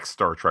that the next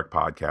Star Trek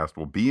podcast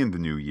will be in the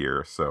new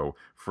year. So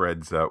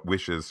Fred's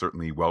wishes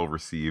certainly well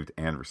received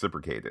and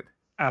reciprocated.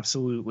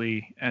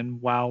 Absolutely.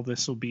 And while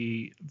this will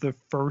be the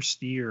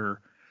first year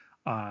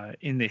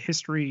in the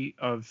history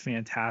of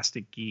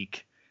Fantastic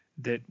Geek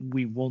that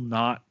we will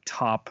not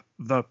top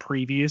the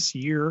previous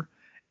year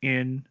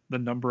in the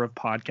number of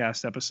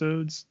podcast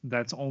episodes.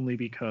 That's only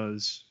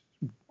because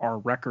our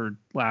record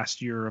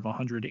last year of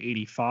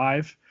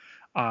 185,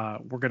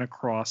 we're going to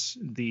cross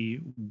the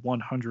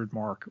 100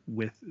 mark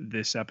with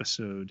this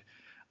episode.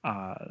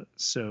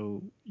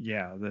 So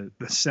yeah,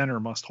 the center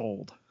must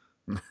hold.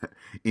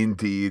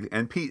 Indeed.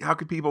 And Pete, how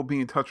could people be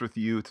in touch with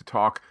you to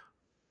talk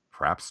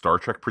perhaps Star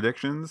Trek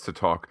predictions, to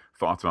talk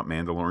thoughts about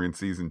Mandalorian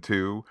Season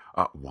 2,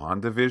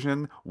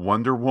 WandaVision,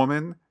 Wonder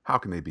Woman? How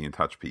can they be in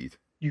touch, Pete?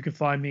 You can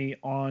find me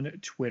on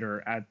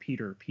Twitter at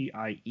Peter,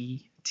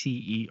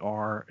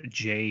 Pieterjketelaar,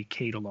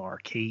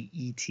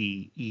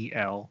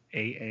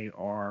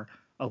 Ketelaar,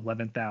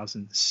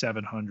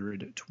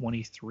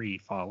 11,723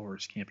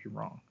 followers. Can't be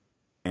wrong.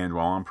 And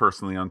while I'm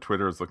personally on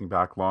Twitter as Looking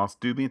Back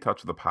Lost, do be in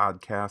touch with the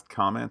podcast.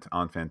 Comment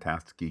on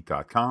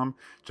FantasticGeek.com.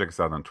 Check us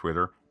out on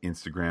Twitter,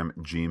 Instagram,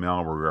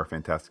 Gmail, where we are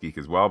Fantastic Geek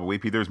as well. But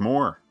wait, Pete, there's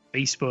more.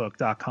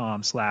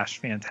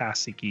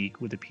 Facebook.com/FantasticGeek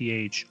with a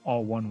PH,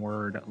 all one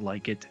word,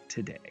 like it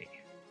today.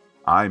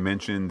 I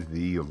mentioned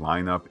the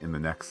lineup in the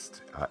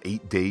next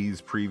 8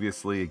 days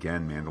previously.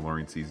 Again,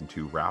 Mandalorian Season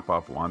 2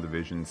 wrap-up,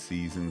 WandaVision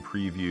season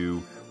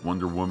preview,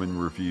 Wonder Woman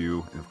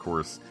review, and of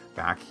course,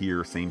 back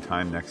here, same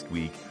time next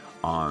week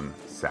on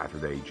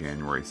Saturday,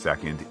 January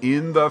 2nd,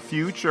 in the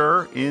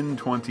future, in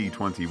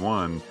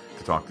 2021,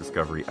 to talk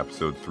Discovery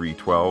Episode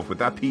 312. With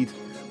that, Pete,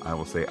 I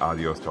will say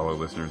adios to all our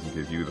listeners and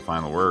give you the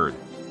final word.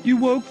 You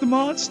woke the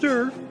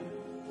monster!